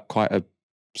found that quite a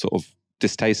sort of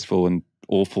distasteful and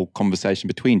awful conversation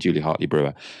between Julie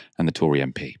Hartley-Brewer and the Tory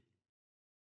MP.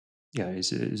 Yeah,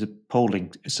 it's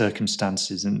appalling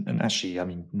circumstances, and actually, I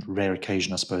mean, rare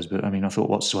occasion, I suppose. But I mean, I thought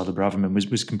what Suella Braverman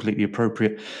was completely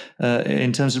appropriate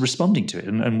in terms of responding to it,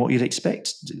 and what you'd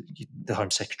expect the Home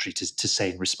Secretary to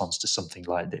say in response to something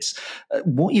like this.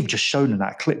 What you've just shown in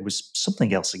that clip was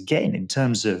something else again in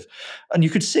terms of, and you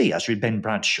could see actually Ben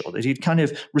Bradshaw that he'd kind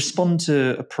of respond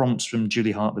to prompts from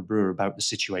Julie Hartley-Brewer about the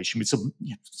situation with some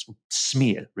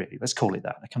smear, really. Let's call it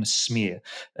that, a kind of smear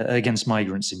against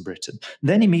migrants in Britain.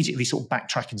 Then immediately sort of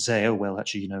backtrack and say, oh, well,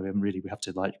 actually, really we have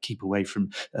to keep away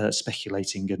from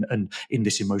speculating and in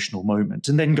this emotional moment,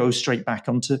 and then go straight back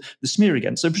onto the smear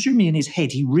again. So presumably in his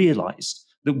head, he realised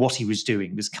that what he was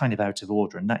doing was kind of out of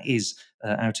order, and that is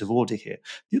out of order here.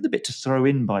 The other bit to throw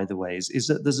in, by the way, is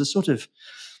that there's a sort of,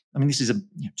 I mean, this is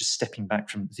just stepping back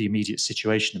from the immediate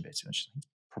situation a bit, which is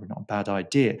probably not a bad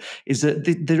idea, is that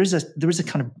there is a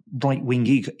kind of right-wing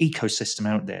ecosystem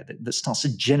out there that starts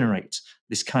to generate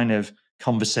this kind of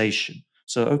conversation.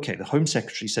 So, okay, the Home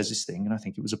Secretary says this thing, and I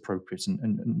think it was appropriate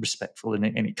and respectful, and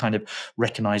it kind of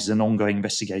recognises an ongoing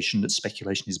investigation that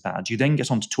speculation is bad. You then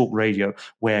get onto talk radio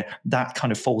where that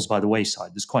kind of falls by the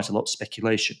wayside. There's quite a lot of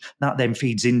speculation. That then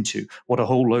feeds into what a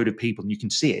whole load of people, and you can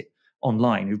see it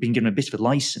online, who've been given a bit of a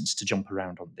license to jump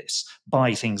around on this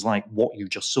by things like what you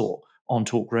just saw on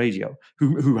talk radio,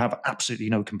 who have absolutely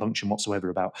no compunction whatsoever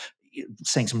about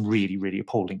saying some really, really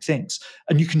appalling things.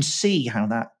 And you can see how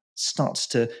that starts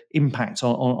to impact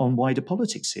on wider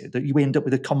politics here, that you end up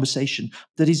with a conversation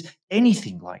that is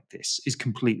anything like this is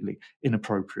completely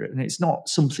inappropriate. And it's not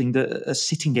something that a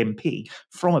sitting MP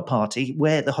from a party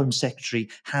where the Home Secretary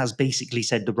has basically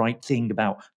said the right thing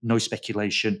about no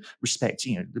speculation, respect,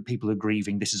 the people are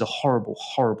grieving. This is a horrible,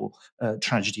 horrible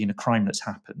tragedy and a crime that's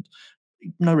happened.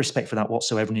 No respect for that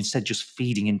whatsoever, and instead just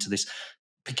feeding into this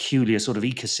peculiar sort of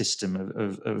ecosystem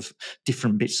of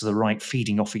different bits of the right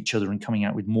feeding off each other and coming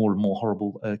out with more and more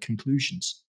horrible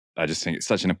conclusions. I just think it's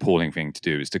such an appalling thing to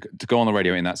do, is to go on the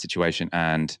radio in that situation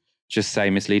and just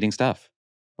say misleading stuff,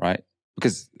 right?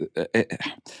 Because,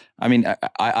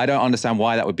 I don't understand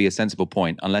why that would be a sensible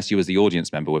point unless you as the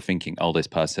audience member were thinking, oh, this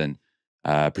person,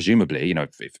 presumably,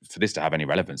 if for this to have any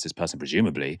relevance, this person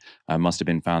presumably must have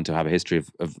been found to have a history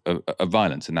of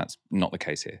violence, and that's not the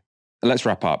case here. Let's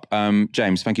wrap up.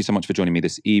 James, thank you so much for joining me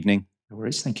this evening. No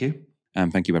worries, thank you.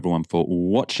 And thank you everyone for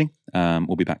watching.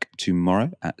 We'll be back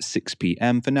tomorrow at 6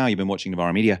 p.m. For now, you've been watching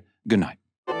Novara Media. Good night.